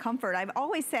add that comfort. I've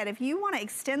always said, if you wanna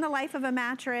extend the life of a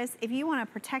mattress, if you wanna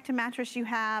protect a mattress you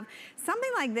have,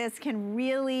 something like this can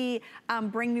really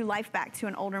bring new life back to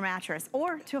an older mattress,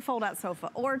 or to a fold-out sofa,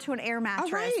 or to an air mattress.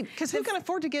 Oh, right, because who can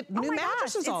afford to get new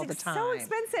mattresses all the time? So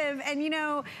expensive, and you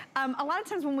know, a lot of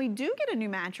times when we do get a new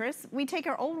mattress, we take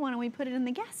our old one and we put it in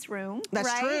the guest room.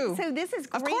 That's true. So this is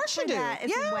great for that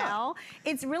as well.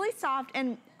 It's really soft,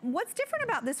 and what's different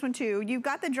about this one too, you've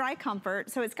got the dry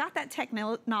comfort, so it's got that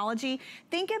technology.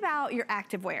 Think about your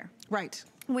activewear. Right.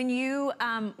 when you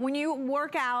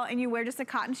work out and you wear just a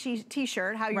cotton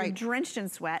t-shirt, how you're drenched in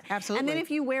sweat. Absolutely. And then if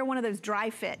you wear one of those dry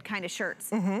fit kind of shirts,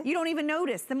 you don't even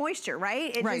notice the moisture,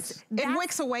 right? It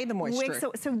wicks away the moisture.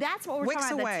 So that's what we're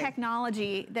talking about, the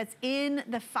technology that's in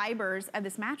the fibers of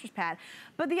this mattress pad.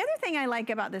 But the other thing I like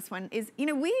about this one is, you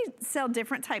know, we sell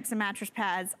different types of mattress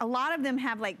pads. A lot of them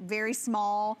have like very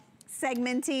small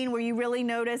segmenting where you really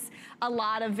notice a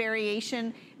lot of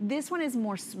variation. This one is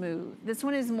more smooth. This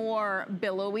one is more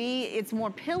billowy. It's more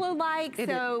pillow-like.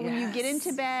 So when you get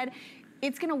into bed,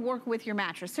 it's gonna work with your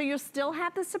mattress. So you'll still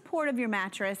have the support of your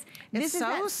mattress. This is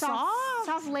that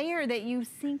soft layer that you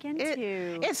sink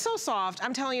into. It's so soft.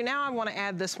 I'm telling you, now I wanna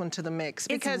add this one to the mix.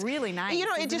 Because, it's really nice, you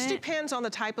know, it just depends on the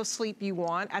type of sleep you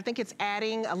want. I think it's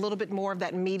adding a little bit more of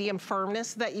that medium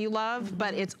firmness that you love,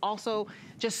 but it's also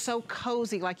just so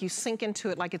cozy, like you sink into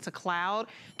it like it's a cloud.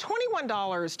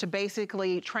 $21 to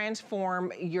basically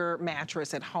transform your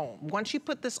mattress at home. Once you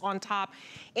put this on top,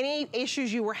 any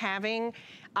issues you were having,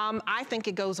 I think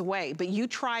it goes away, but you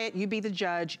try it, you be the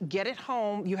judge, get it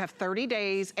home, you have 30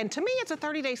 days, and to me, it's a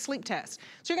 30-day sleep test.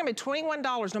 So you're gonna pay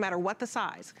 $21 no matter what the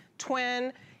size.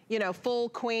 Twin, you know, full,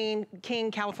 queen,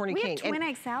 king, California king. We have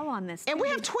Twin XL on this too. And we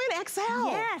have Twin XL.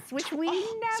 Yes, which we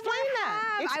never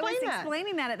have. Explain I was that.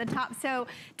 explaining that at the top. So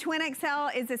Twin XL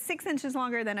is 6 inches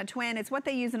longer than a twin. It's what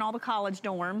they use in all the college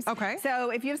dorms. Okay. So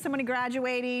if you have somebody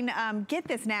graduating, get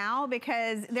this now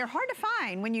because they're hard to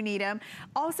find when you need them.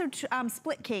 Also,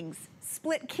 split kings.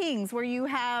 Split kings where you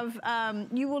have,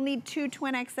 you will need 2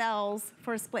 Twin XLs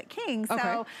for a split king.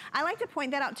 So I like to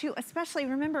point that out too, especially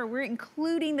remember, we're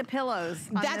including the pillows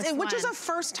on this one. Which is a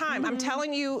first time. I'm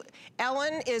telling you,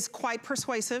 Ellen is quite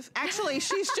persuasive. Actually,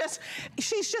 she's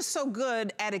just so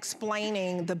good at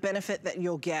explaining the benefit that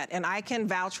you'll get. And I can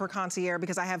vouch for Concierge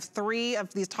because I have 3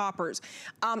 of these toppers.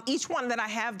 Each one that I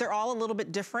have, they're all a little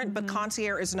bit different, but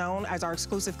Concierge is known as our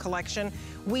exclusive collection.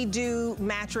 We do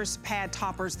mattress pad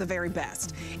toppers the very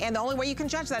best. And the only way you can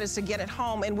judge that is to get it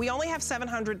home. And we only have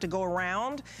 700 to go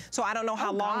around. So I don't know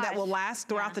how long that will last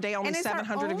throughout the day. Only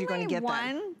 700 of you are going to get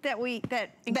that.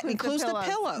 And that includes the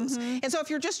pillows. And so if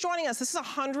you're just joining us, this is a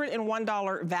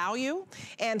 $101 value.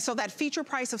 And so that feature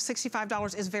price of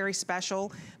 $65 is very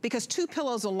special because 2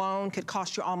 pillows alone could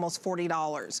cost you almost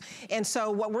 $40. And so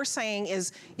what we're saying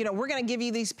is, you know, we're going to give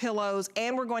you these pillows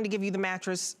and we're going to give you the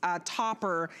mattress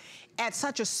topper at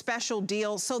such a special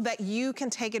deal so that you can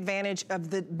take advantage of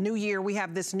the new year. We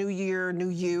have this new year, new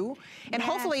you. And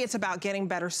hopefully it's about getting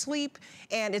better sleep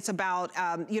and it's about,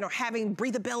 you know, having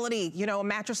breathability, you know, a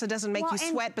mattress that doesn't make you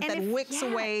sweat, but that wicks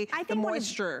away the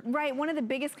moisture. One of the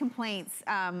biggest complaints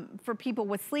for people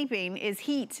with sleeping is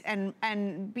heat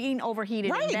and being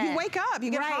overheated in bed. You wake up,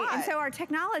 you get hot. And so our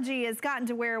technology has gotten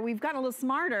to where we've gotten a little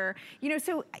smarter. You know,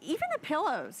 so even the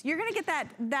pillows, you're gonna get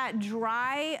that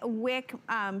dry wick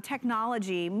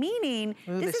technology, meaning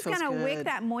this is gonna wick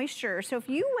that moisture. So if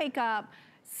you wake up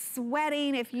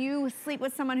sweating, if you sleep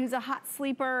with someone who's a hot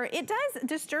sleeper, it does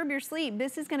disturb your sleep.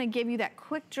 This is gonna give you that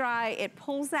quick dry, it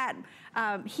pulls that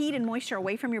heat and moisture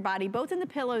away from your body, both in the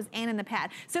pillows and in the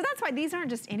pad. So that's why these aren't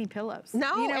just any pillows.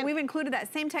 No. You know, we've included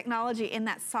that same technology in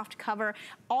that soft cover,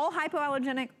 all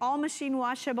hypoallergenic, all machine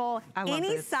washable,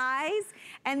 any size.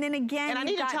 And then again, and I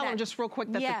need to tell them just real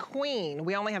quick that the queen,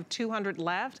 we only have 200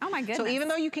 left. Oh my goodness. So even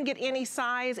though you can get any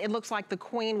size, it looks like the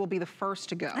queen will be the first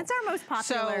to go. That's our most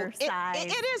popular size.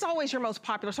 It is always your most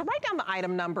popular. So write down the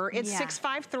item number. It's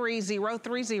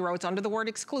 653030. It's under the word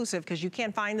exclusive because you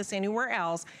can't find this anywhere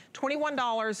else.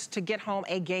 $21 to get home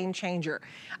a game changer.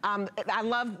 I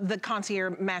love the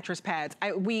Concierge mattress pads.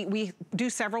 We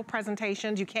do several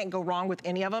presentations. You can't go wrong with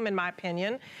any of them, in my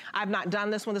opinion. I've not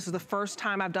done this one. This is the first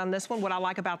time I've done this one. What I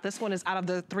like about this one is out of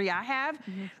the 3 I have,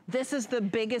 this is the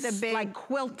biggest, like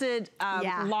quilted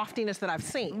loftiness that I've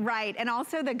seen. Right, and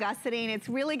also the gusseting. It's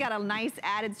really got a nice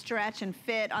added stretch and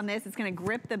fit on this. It's gonna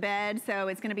grip the bed, so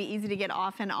it's gonna be easy to get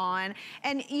off and on.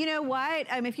 And you know what?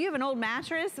 If you have an old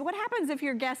mattress, what happens if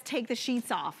your guests take the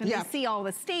sheets off and they see all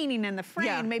the staining in the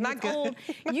frame, maybe it's old.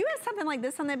 You have something like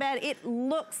this on the bed, it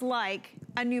looks like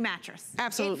a new mattress.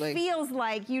 Absolutely. It feels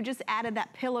like you just added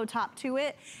that pillow top to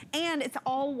it, and it's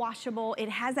all washable. It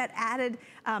has that added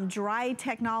dry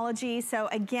technology. So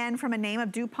again, from a name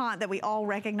of DuPont that we all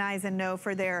recognize and know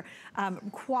for their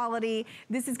quality,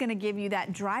 this is gonna give you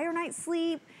that drier night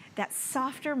sleep, that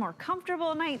softer, more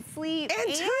comfortable night's sleep.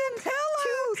 And 2 pillows.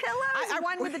 2 pillows,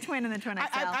 one with the twin and the twin XL.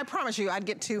 I promise you, I'd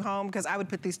get 2 home because I would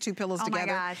put these 2 pillows together. Oh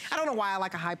my gosh. I don't know why I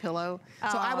like a high pillow.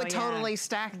 So I would totally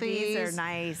stack these. These are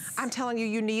nice. I'm telling you,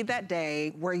 you need that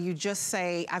day where you just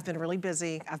say, I've been really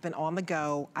busy, I've been on the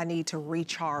go, I need to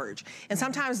recharge. And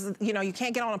sometimes, you know, you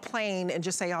can't get on a plane and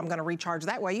just say, oh, I'm gonna recharge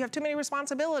that way. You have too many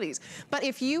responsibilities. But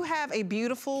if you have a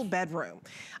beautiful bedroom,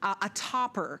 a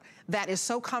topper that is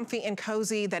so comfy and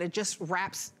cozy that it just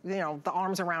wraps, you know, the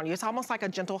arms around you. It's almost like a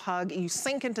gentle hug. You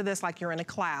sink into this like you're in a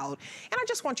cloud. And I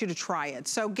just want you to try it.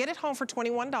 So get it home for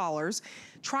 $21.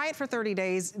 Try it for 30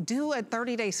 days. Do a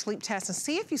 30-day sleep test and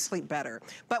see if you sleep better.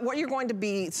 But what you're going to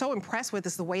be so impressed with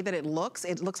is the way that it looks.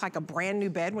 It looks like a brand new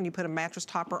bed when you put a mattress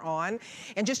topper on.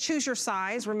 And just choose your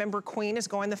size. Remember, queen is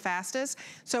going the fastest.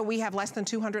 So we have less than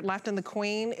 200 left in the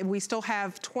queen. We still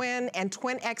have twin and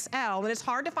twin XL. And it's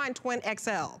hard to find twin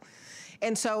XL.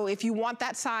 And so if you want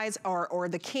that size or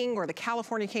the king or the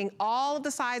California king, all of the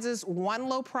sizes, one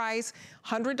low price,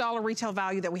 $100 retail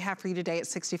value that we have for you today at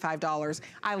 $65.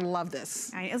 I love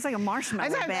this. It's like a marshmallow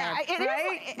bed,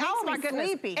 right? Oh my goodness.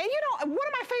 Sleepy. And you know, one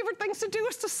of my favorite things to do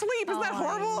is to sleep. Isn't that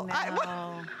horrible?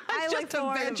 I just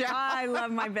a veg out. I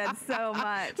love my bed so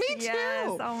much. Me too.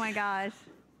 Yes. Oh my gosh.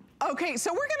 Okay,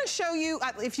 so we're gonna show you,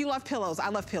 if you love pillows, I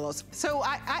love pillows. So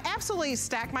I absolutely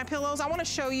stack my pillows. I wanna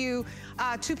show you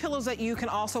 2 pillows that you can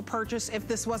also purchase if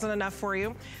this wasn't enough for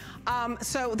you.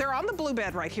 So they're on the blue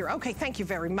bed right here. Okay, thank you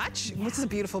very much. Yeah. This is a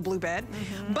beautiful blue bed.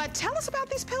 But tell us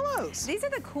about these pillows. These are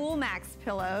the Cool Max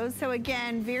pillows. So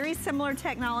again, very similar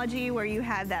technology where you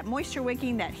have that moisture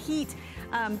wicking, that heat,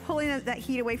 pulling that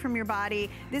heat away from your body.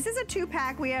 This is a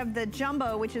 2-pack. We have the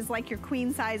jumbo, which is like your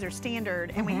queen size or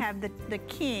standard, and we have the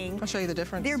king. I'll show you the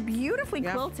difference. They're beautifully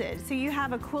quilted. So you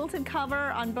have a quilted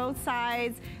cover on both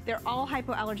sides. They're all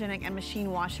hypoallergenic and machine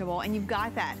washable, and you've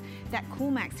got that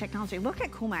Cool Max technology. Look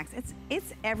at Cool Max.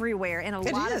 It's everywhere in a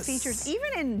lot of features.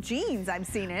 Even in jeans, I've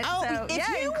seen it. Oh, so,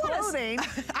 if you clothing.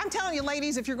 I'm telling you,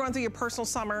 ladies, if you're going through your personal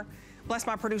summer, bless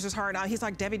my producer's heart. Now he's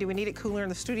like, Debbie, do we need it cooler in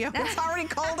the studio? It's already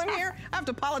cold in here. I have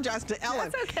to apologize to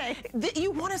Ellen. That's okay.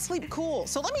 You want to sleep cool.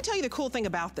 So let me tell you the cool thing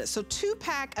about this. So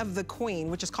 2-pack of the queen,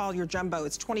 which is called your jumbo,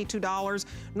 it's $22.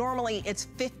 Normally it's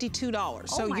 $52.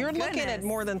 So you're looking at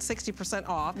more than 60%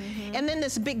 off. And then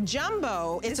this big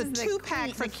jumbo, it's a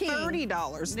 2-pack for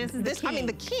 $30.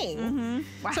 The king.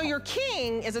 Wow. So your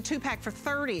king is a 2-pack for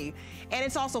 $30, and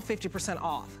it's also 50%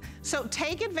 off. So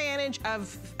take advantage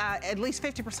of at least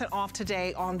 50% off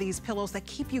today on these pillows that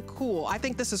keep you cool. I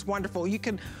think this is wonderful. You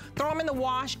can throw them in the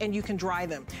wash and you can dry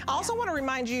them. I also want to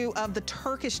remind you of the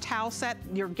Turkish towel set.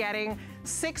 You're getting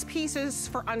 6 pieces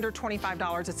for under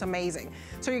 $25. It's amazing.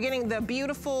 So you're getting the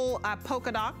beautiful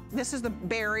polka dot. This is the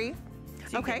berry.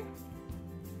 Okay.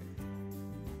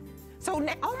 So,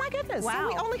 oh my goodness, so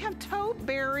we only have taupe,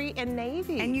 berry, and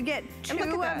navy. And you get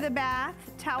 2 of the bath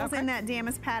towels in that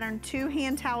damask pattern, 2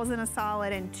 hand towels in a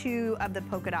solid, and 2 of the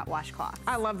polka dot washcloths.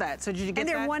 I love that. So did you get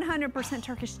that? And they're 100%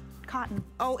 Turkish cotton.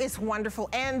 Oh, it's wonderful.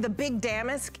 And the big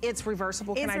damask, it's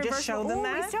reversible. Can I just show them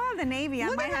that? We still have the navy. I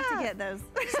might have to get those.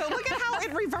 So look at how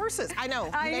it reverses. I know.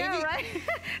 I know, right?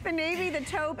 The navy, the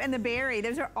taupe, and the berry.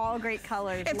 Those are all great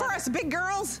colors. And for us big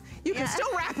girls, you can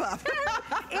still wrap up.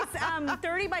 It's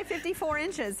 30 by 54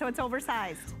 inches, so it's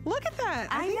oversized. Look at that.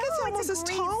 I think it's almost as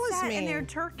tall as me. And they're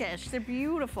Turkish. They're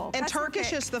beautiful. And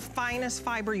Turkish is the finest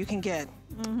fiber you can get.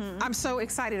 I'm so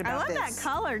excited about this. I love that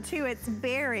color too. It's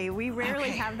berry. We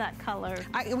rarely have that color.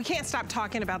 We can't stop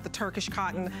talking about the Turkish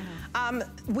cotton.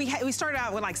 We started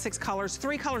out with like 6 colors,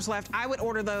 3 colors left. I would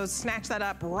order those, snatch that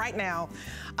up right now.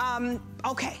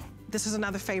 Okay. This is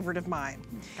another favorite of mine.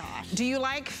 Gosh. Do you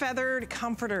like feathered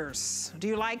comforters? Do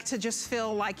you like to just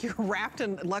feel like you're wrapped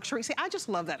in luxury? See, I just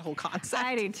love that whole concept.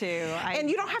 I do too. And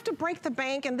you don't have to break the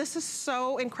bank, and this is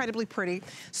so incredibly pretty.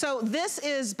 So this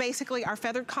is basically our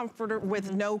feathered comforter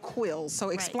with no quills. So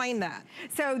explain that.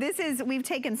 So this is, we've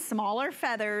taken smaller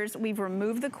feathers, we've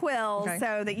removed the quills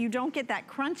so that you don't get that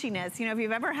crunchiness. You know, if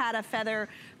you've ever had a feather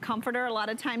comforter, a lot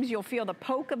of times you'll feel the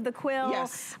poke of the quill.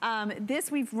 Yes.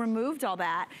 This, we've removed all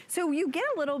that. So you get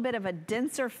a little bit of a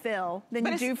denser fill than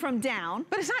you do from down.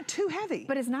 But it's not too heavy.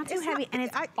 But it's not too heavy, and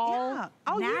it's all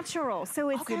natural. So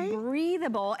it's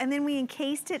breathable, and then we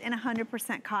encased it in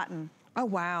 100% cotton. Oh,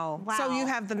 wow. So you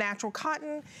have the natural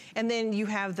cotton, and then you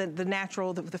have the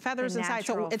natural, the feathers inside.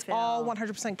 So it's all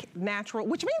 100% natural,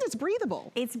 which means it's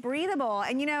breathable. It's breathable.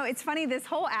 And you know, it's funny, this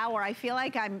whole hour, I feel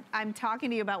like I'm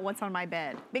talking to you about what's on my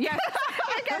bed. Because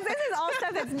because this is all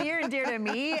stuff that's near and dear to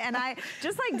me. And I,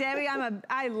 just like Debbie,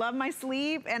 I love my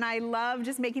sleep, and I love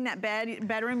just making that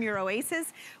bedroom your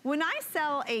oasis. When I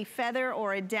sell a feather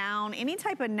or a down, any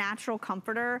type of natural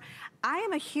comforter, I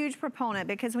am a huge proponent,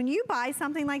 because when you buy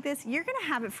something like this, you're gonna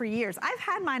have it for years. I've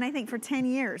had mine, I think, for 10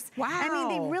 years. Wow. I mean,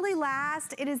 they really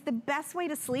last. It is the best way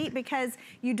to sleep because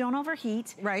you don't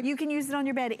overheat. Right. You can use it on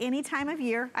your bed any time of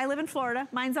year. I live in Florida.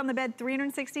 Mine's on the bed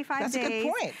 365 days. That's a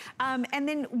good point. And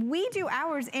then we do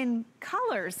ours in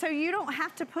colors, so you don't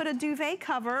have to put a duvet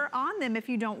cover on them if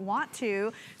you don't want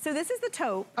to. So this is the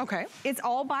taupe. Okay. It's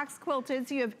all box quilted,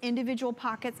 so you have individual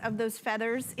pockets of those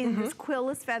feathers in this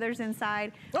quillless feathers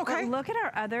inside. Okay. But look at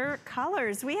our other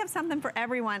colors. We have something for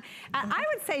everyone. I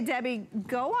would say, Debbie,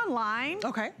 go online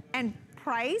and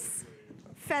price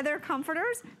feather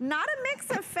comforters, not a mix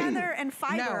of feather and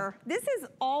fiber. No. This is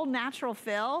all natural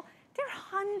fill. They're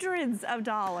hundreds of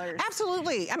dollars.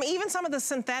 Absolutely. I mean, even some of the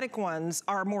synthetic ones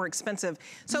are more expensive.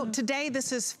 So today,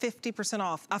 this is 50%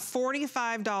 off. A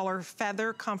 $45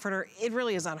 feather comforter. It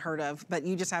really is unheard of, but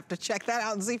you just have to check that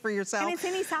out and see for yourself. And it's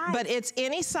any size. But it's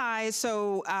any size.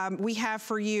 So we have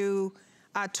for you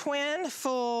twin,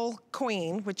 full,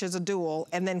 queen, which is a dual,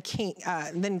 and then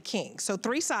king. So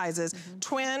 3 sizes,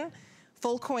 twin,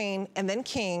 full queen, and then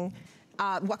king.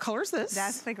 What color is this?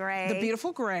 That's the gray. The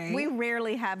beautiful gray. We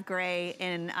rarely have gray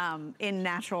in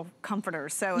natural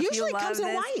comforters. So if usually you love it comes in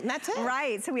this, white, and that's it.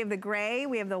 Right. So we have the gray,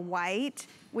 we have the white,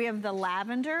 we have the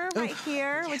lavender right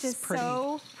here, which is pretty.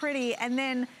 so pretty. And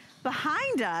then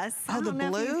behind us, I don't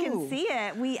know if you can see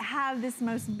it, we have this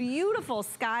most beautiful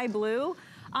sky blue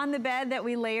on the bed that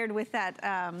we layered with that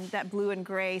that blue and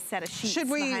gray set of sheets. Should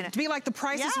we be like The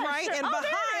Price is Right? Sure. And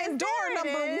behind door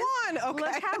number 1. Okay.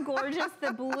 Look how gorgeous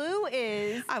the blue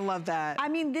is. I love that. I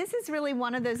mean, this is really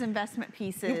one of those investment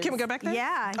pieces. Can we go back there?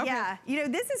 Yeah, okay. yeah. You know,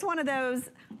 this is one of those,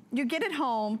 you get it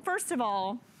home, first of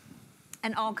all,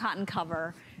 an all cotton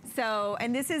cover. So,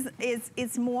 and this is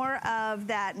it's more of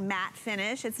that matte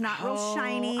finish. It's not real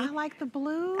shiny. I like the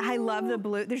blue. I love the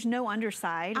blue. There's no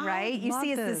underside, right? You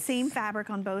see it's the same fabric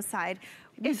on both sides.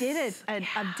 We did a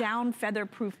down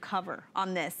feather-proof cover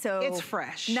on this, so it's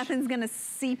fresh. Nothing's gonna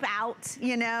seep out,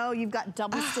 you know? You've got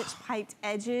double-stitch piped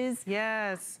edges.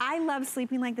 Yes. I love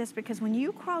sleeping like this because when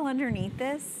you crawl underneath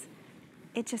this,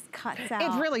 it just cuts out.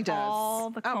 It really does. All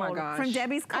the cold. Oh my gosh. From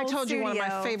Debbie's cold I told you one of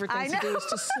my favorite things to do is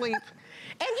to sleep.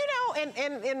 And you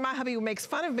know, and my hubby makes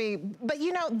fun of me, but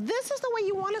you know, this is the way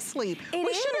you want to sleep.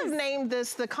 We should have named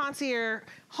this the Concierge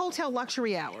Hotel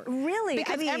Luxury Hour. Really?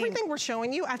 Because everything we're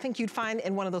showing you, I think you'd find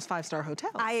in one of those 5-star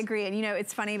hotels. I agree, and you know,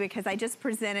 it's funny because I just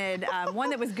presented one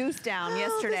that was goose down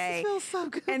yesterday. This feels so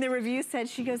good. And the review said,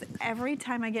 she goes, every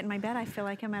time I get in my bed, I feel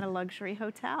like I'm at a luxury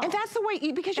hotel. And that's the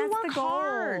way, because you work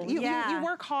hard. You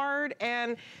work hard,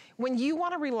 and when you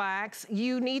want to relax,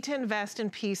 you need to invest in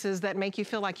pieces that make you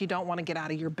feel like you don't want to get out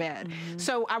of your bed.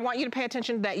 So I want you to pay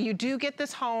attention that you do get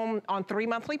this home on 3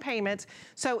 monthly payments.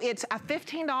 So it's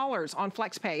 $15 on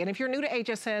FlexPay. And if you're new to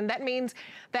HSN, that means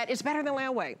that it's better than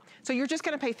layaway. So you're just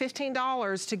going to pay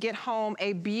 $15 to get home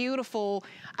a beautiful,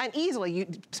 and easily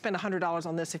you'd spend $100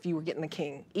 on this if you were getting the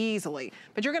king, easily.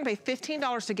 But you're going to pay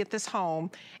 $15 to get this home,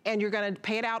 and you're going to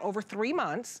pay it out over 3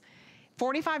 months.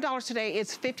 $45 today,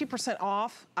 it's 50%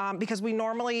 off because we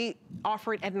normally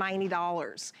offer it at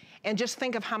 $90. And just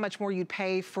think of how much more you'd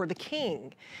pay for the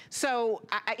king. So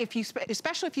if you,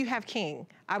 especially if you have king,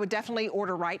 I would definitely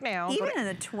order right now. Even in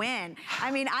the twin. I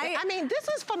mean, this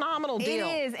is a phenomenal deal.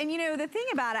 It is, and you know, the thing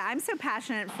about it, I'm so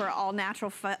passionate for all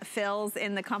natural fills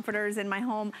in the comforters in my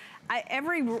home.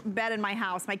 Every bed in my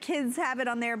house, my kids have it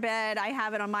on their bed, I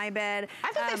have it on my bed.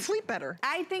 I think they sleep better.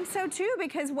 I think so too,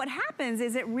 because what happens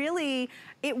is it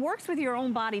works with your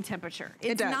own body temperature.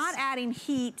 It's not adding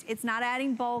heat, it's not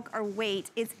adding bulk or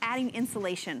weight, it's adding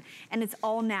insulation, and it's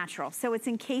all natural. So it's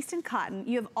encased in cotton.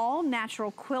 You have all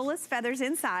natural quillless feathers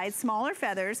inside, smaller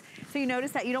feathers, so you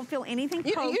notice that you don't feel anything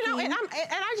pokey. You know, and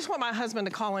I just want my husband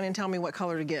to call in and tell me what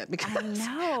color to get, because I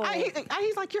know.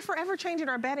 He's like, you're forever changing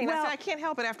our bedding. Well, I said, I can't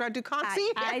help it after I do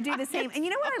Concierge. I do the same. And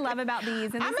you know what I love about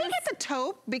these? And I may get the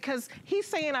taupe because he's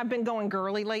saying I've been going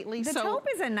girly lately. The taupe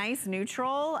is a nice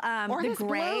neutral. Or the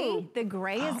gray. blue. The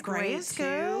gray is great too.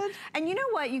 Good. And you know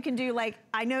what you can do? Like,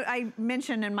 I know I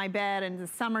mentioned in my bed in the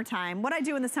summertime, what I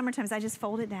do in the summertime is I just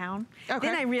fold it down. Okay.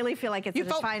 Then I really feel like it's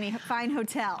a fine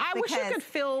hotel. I wish you could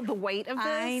feel the weight of this.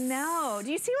 I know.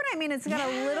 Do you see what I mean? It's got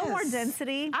a little more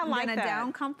density than a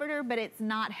down comforter, but it's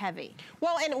not heavy.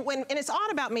 Well, and it's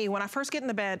odd about me, when I first get in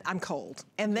the bed, I'm cold.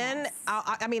 And then,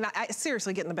 I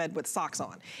seriously get in the bed with socks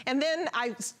on. And then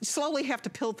I slowly have to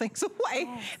peel things away.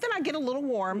 Then I get a little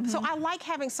warm. So I like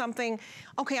having something,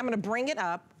 okay, I'm gonna bring it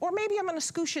up, or maybe I'm gonna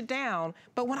scoosh it down,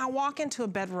 but when I walk into a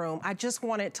bedroom, I just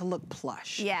want it to look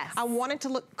plush. Yes. I want it to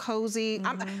look cozy.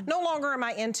 No longer am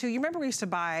I into, you remember we used to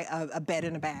buy a bed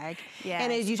in a bag? Yes.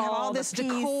 And you'd have all this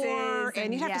decor,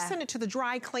 and you'd have to yeah. send it to the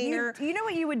dry cleaner. You know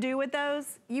what you would do with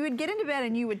those? You would get into bed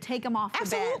and you would take them off the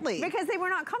bed. Absolutely. Because they were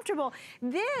not comfortable.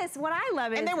 This, what I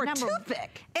love is and they were too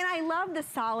thick. And I love the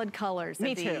solid colors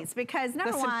of these because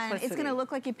number one, it's gonna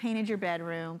look like you painted your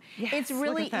bedroom. Yes, it's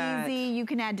really look at that. easy. You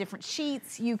can add different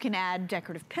sheets. You can add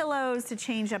decorative pillows to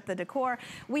change up the decor.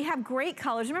 We have great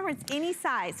colors. Remember, it's any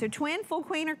size. So twin, full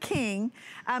queen, or king.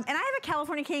 And I have a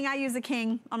California king. I use a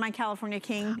king on my California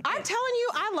king. I'm telling you,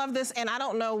 I love this, and I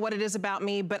don't know what it is about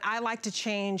me, but I like to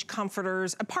change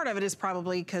comforters. A part of it is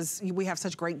probably because we have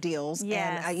such great deals.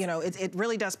 Yes. And, you know, it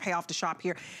really does pay off to shop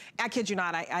here. I kid you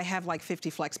not, I have like 50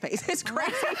 flex pays. It's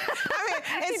crazy. I mean,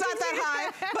 it's not that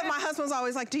high, but my husband's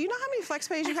always like, do you know how many flex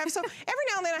pays you have? So every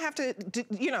now and then I have to,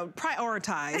 you know,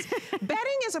 prioritize.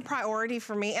 Bedding is a priority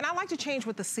for me, and I like to change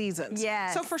with the seasons.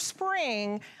 Yes. So for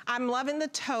spring, I'm loving the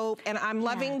taupe, and I'm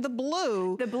loving the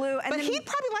blue. The blue. And but then, he'd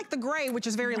probably like the gray, which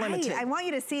is very limited. I want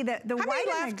you to see the white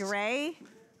and the gray.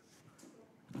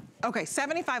 Okay,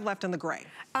 75 left in the gray.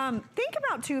 Think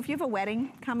about too, if you have a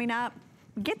wedding coming up,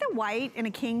 get the white in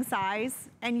a king size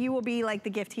and you will be like the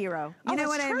gift hero. You know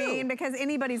what I mean? Because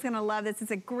anybody's gonna love this.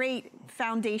 It's a great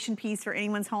foundation piece for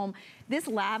anyone's home. This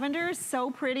lavender is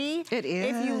so pretty. It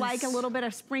is. If you like a little bit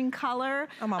of spring color.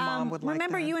 Oh, my mom would like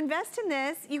remember, that. you invest in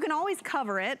this, you can always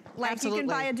cover it. Like Absolutely. you can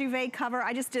buy a duvet cover.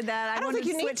 I just did that. I wanted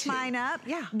to switch mine up.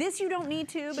 Yeah. This you don't need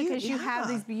to because you have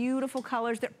these beautiful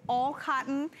colors. They're all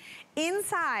cotton.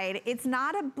 Inside, it's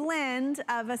not a blend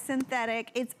of a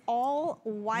synthetic. It's all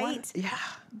white.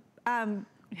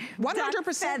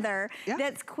 100% feather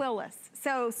that's quillless.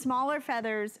 So smaller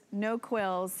feathers, no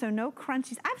quills, so no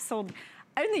crunchies.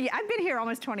 I've been here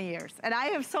almost 20 years, and I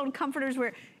have sold comforters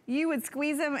where you would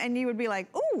squeeze them and you would be like,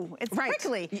 ooh, it's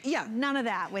prickly. Yeah. None of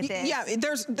that with it. Yeah,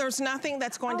 there's nothing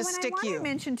that's going to stick you. I want to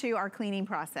mention too our cleaning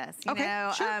process. You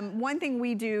know? Sure. One thing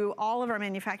we do, all of our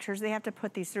manufacturers, they have to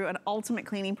put these through an ultimate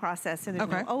cleaning process so there's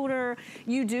no odor.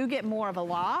 You do get more of a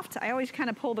loft. I always kind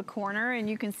of pull the corner and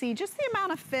you can see just the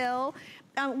amount of fill.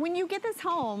 When you get this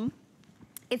home,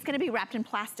 it's gonna be wrapped in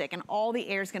plastic and all the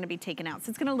air is gonna be taken out. So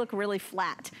it's gonna look really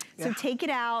flat. So take it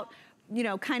out, you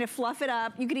know, kind of fluff it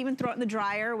up. You could even throw it in the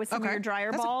dryer with some of your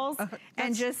dryer balls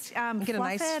and just get a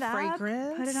nice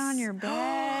fragrance. Put it on your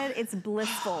bed. It's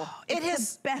blissful.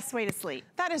 It's the best way to sleep.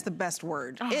 That is the best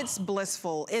word. It's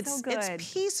blissful. It's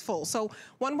peaceful. So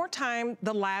one more time,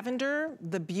 the lavender,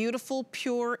 the beautiful,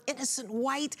 pure, innocent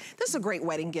white. This is a great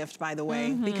wedding gift, by the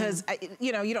way, because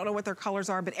you know, you don't know what their colors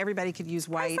are, but everybody could use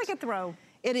white. It's like a throw.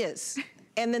 It is.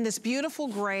 And then this beautiful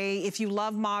gray, if you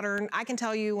love modern, I can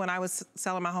tell you when I was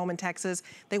selling my home in Texas,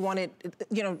 they wanted,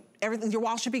 you know, everything, your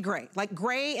wall should be gray. Like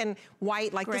gray and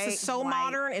white, like this is so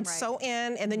modern, it's so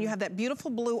in, and then you have that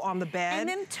beautiful blue on the bed. And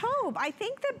then taupe, I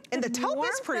think the taupe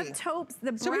is pretty. The taupes,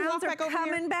 the browns are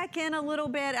coming back in a little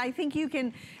bit. I think you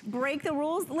can break the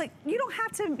rules. Like, you don't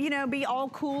have to, you know, be all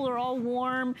cool or all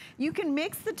warm. You can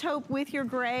mix the taupe with your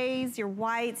grays, your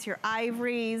whites, your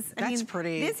ivories. I mean,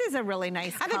 pretty. This is a really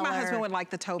nice color. I think my husband would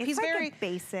like the taupe. He's like very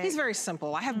basic. He's very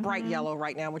simple. I have bright yellow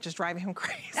right now, which is driving him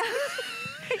crazy.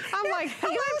 I'm like,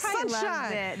 hello,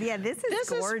 sunshine. Yeah, this is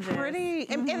gorgeous. This is pretty.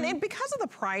 And because of the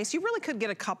price, you really could get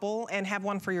a couple and have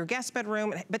one for your guest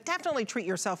bedroom, but definitely treat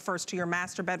yourself first to your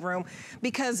master bedroom,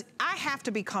 because I have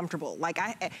to be comfortable. Like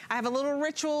I have a little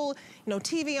ritual, you know,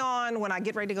 TV on when I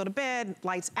get ready to go to bed,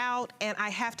 lights out, and I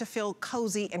have to feel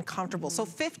cozy and comfortable. So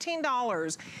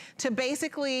 $15 to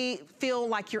basically feel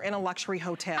like you're in a luxury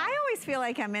hotel. I always feel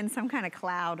like I'm in some kind of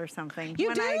cloud or something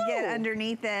when I get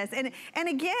underneath this. And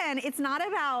again, it's not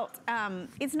about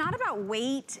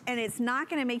weight, and it's not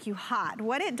gonna make you hot.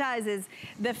 What it does is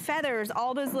the feathers,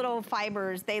 all those little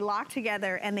fibers, they lock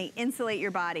together and they insulate your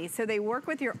body. So they work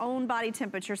with your own body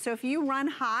temperature. So if you run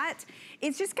hot,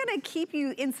 it's just gonna keep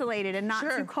you insulated and not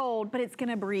too cold, but it's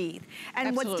gonna breathe.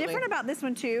 And what's different about this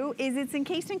one too is it's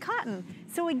encased in cotton.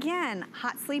 So again,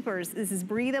 hot sleepers, this is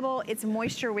breathable, it's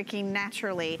moisture wicking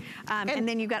naturally, and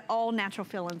then you've got all natural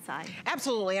fill inside.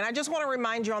 Absolutely, and I just wanna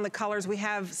remind you on the colors, we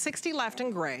have 60 left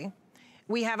in gray.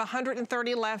 We have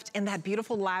 130 left in that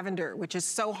beautiful lavender, which is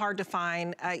so hard to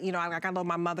find. You know, I love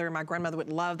my mother and my grandmother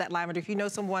would love that lavender. If you know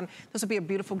someone, this would be a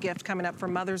beautiful gift coming up for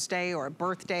Mother's Day or a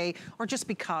birthday or just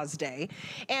because day.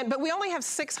 But we only have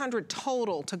 600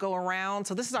 total to go around.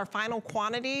 So this is our final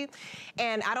quantity.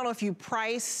 And I don't know if you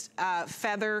price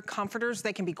feather comforters,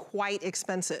 they can be quite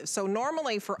expensive. So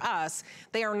normally for us,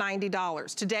 they are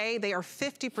 $90. Today, they are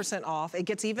 50% off. It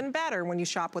gets even better when you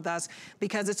shop with us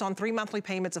because it's on 3 monthly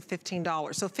payments of $15.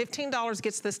 So $15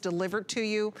 gets this delivered to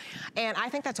you. And I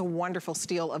think that's a wonderful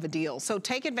steal of a deal. So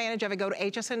take advantage of it. Go to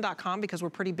hsn.com because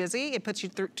we're pretty busy. It puts you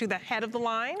to the head of the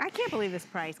line. I can't believe this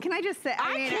price. Can I just say?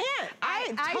 I mean,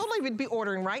 I totally would be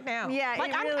ordering right now. Yeah,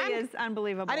 like, it really is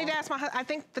unbelievable. I need to ask my husband. I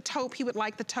think the taupe, he would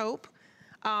like the taupe.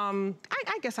 I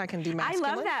guess I can do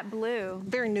masculine. I love that blue.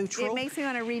 Very neutral. It makes me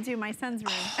want to redo my son's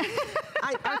room.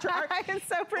 It's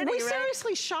so pretty, we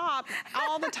seriously shop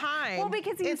all the time. Well,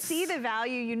 because you see the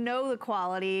value, you know the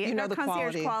quality. You know the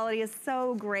Concierge quality is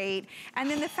so great. And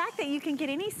then the fact that you can get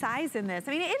any size in this.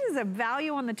 I mean, it is a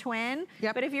value on the twin,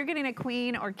 but if you're getting a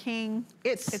queen or king,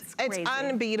 it's crazy. It's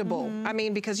unbeatable. I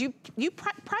mean, because you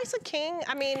price a king,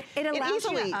 I mean, it allows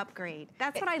you to upgrade.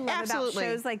 That's what I love about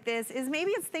shows like this, is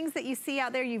maybe it's things that you see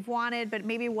out there you've wanted, but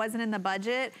maybe wasn't in the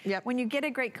budget. When you get a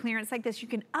great clearance like this, you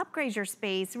can upgrade your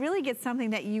space, really get something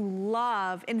that you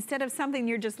love instead of something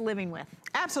you're just living with.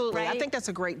 Absolutely, I think that's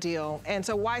a great deal. And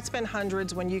so why spend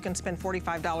hundreds when you can spend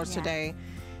 $45 today?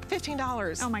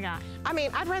 $15. Oh my gosh. I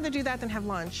mean, I'd rather do that than have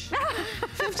lunch.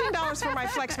 $15 for my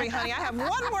Flex Pay, honey. I have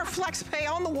one more Flex Pay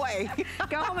on the way.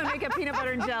 Go home and make a peanut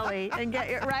butter and jelly and get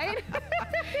it, right?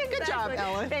 Good job,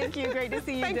 Ellen. Thank you, great to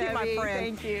see you, Thank you, my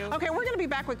friend. Thank you. Okay, we're gonna be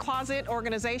back with closet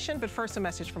organization, but first a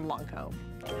message from Lancome.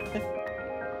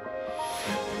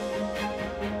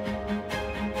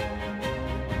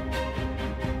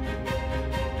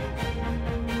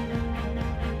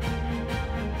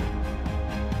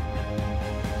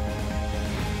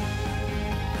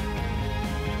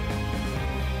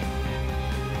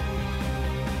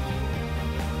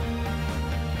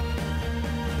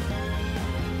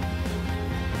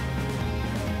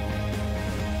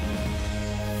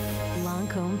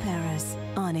 Paris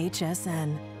on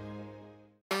HSN.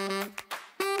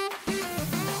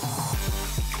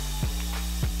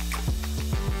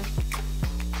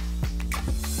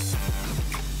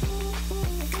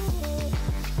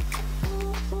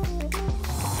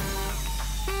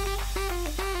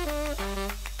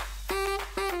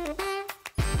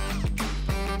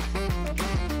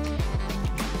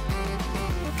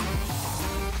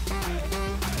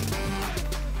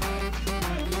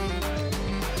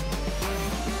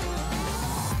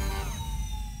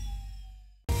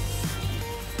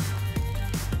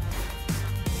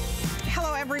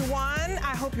 Everyone,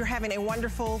 I hope you're having a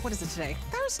wonderful, what is it today?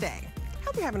 Thursday.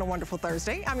 Hope you're having a wonderful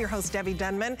Thursday. I'm your host, Debbie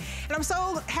Dunman, and I'm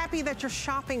so happy that you're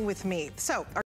shopping with me. So,